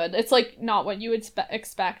really good. It's like not what you would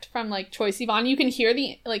expect from like Troye Sivan. You can hear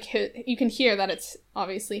you can hear that it's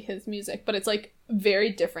obviously his music, but it's like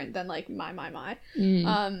very different than like My.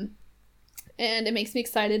 And it makes me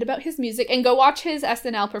excited about his music. And go watch his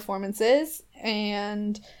SNL performances.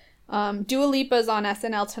 And Dua Lipa's on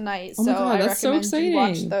SNL tonight, oh my God, I that's recommend so you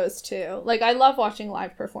watch exciting. those too. Like, I love watching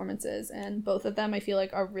live performances, and both of them I feel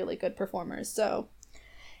like are really good performers. So,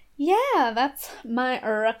 yeah, that's my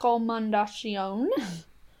recommendation.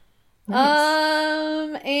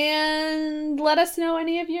 Nice. And let us know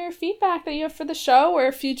any of your feedback that you have for the show, or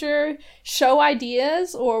future show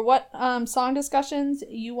ideas, or what song discussions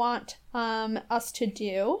you want us to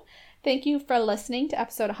do. Thank you for listening to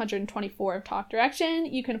episode 124 of Talk Direction.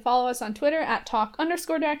 You can follow us on Twitter at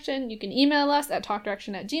talk_direction. You can email us at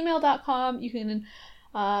talkdirection@gmail.com. You can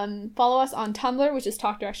follow us on Tumblr, which is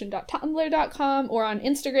talkdirection.tumblr.com, or on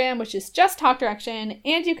Instagram, which is just talkdirection.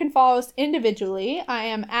 And you can follow us individually. I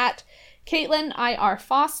am at Caitlin IR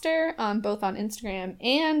Foster, both on Instagram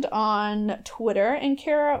and on Twitter. And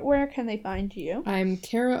Kara, where can they find you? I'm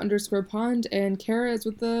Kara_Pond, and Kara is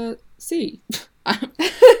with the C. I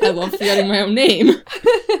love forgetting my own name.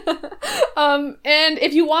 And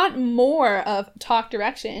if you want more of Talk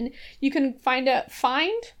Direction, you can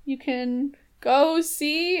you can go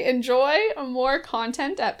see, enjoy more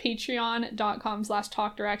content at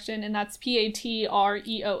patreon.com/talkdirection, and that's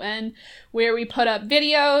Patreon, where we put up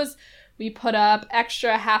videos, we put up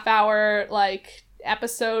extra half-hour like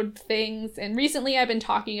episode things, and recently I've been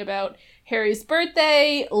talking about Harry's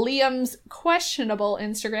birthday, Liam's questionable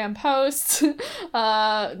Instagram posts,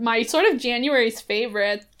 my sort of January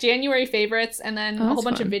favorites, and then a whole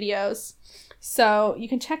bunch of videos. So you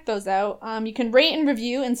can check those out. You can rate and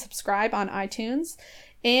review and subscribe on iTunes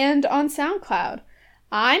and on SoundCloud.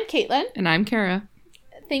 I'm Caitlin. And I'm Kara.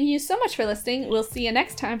 Thank you so much for listening. We'll see you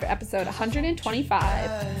next time for episode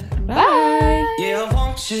 125. Bye. Yeah, I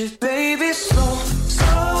want you, baby, slow.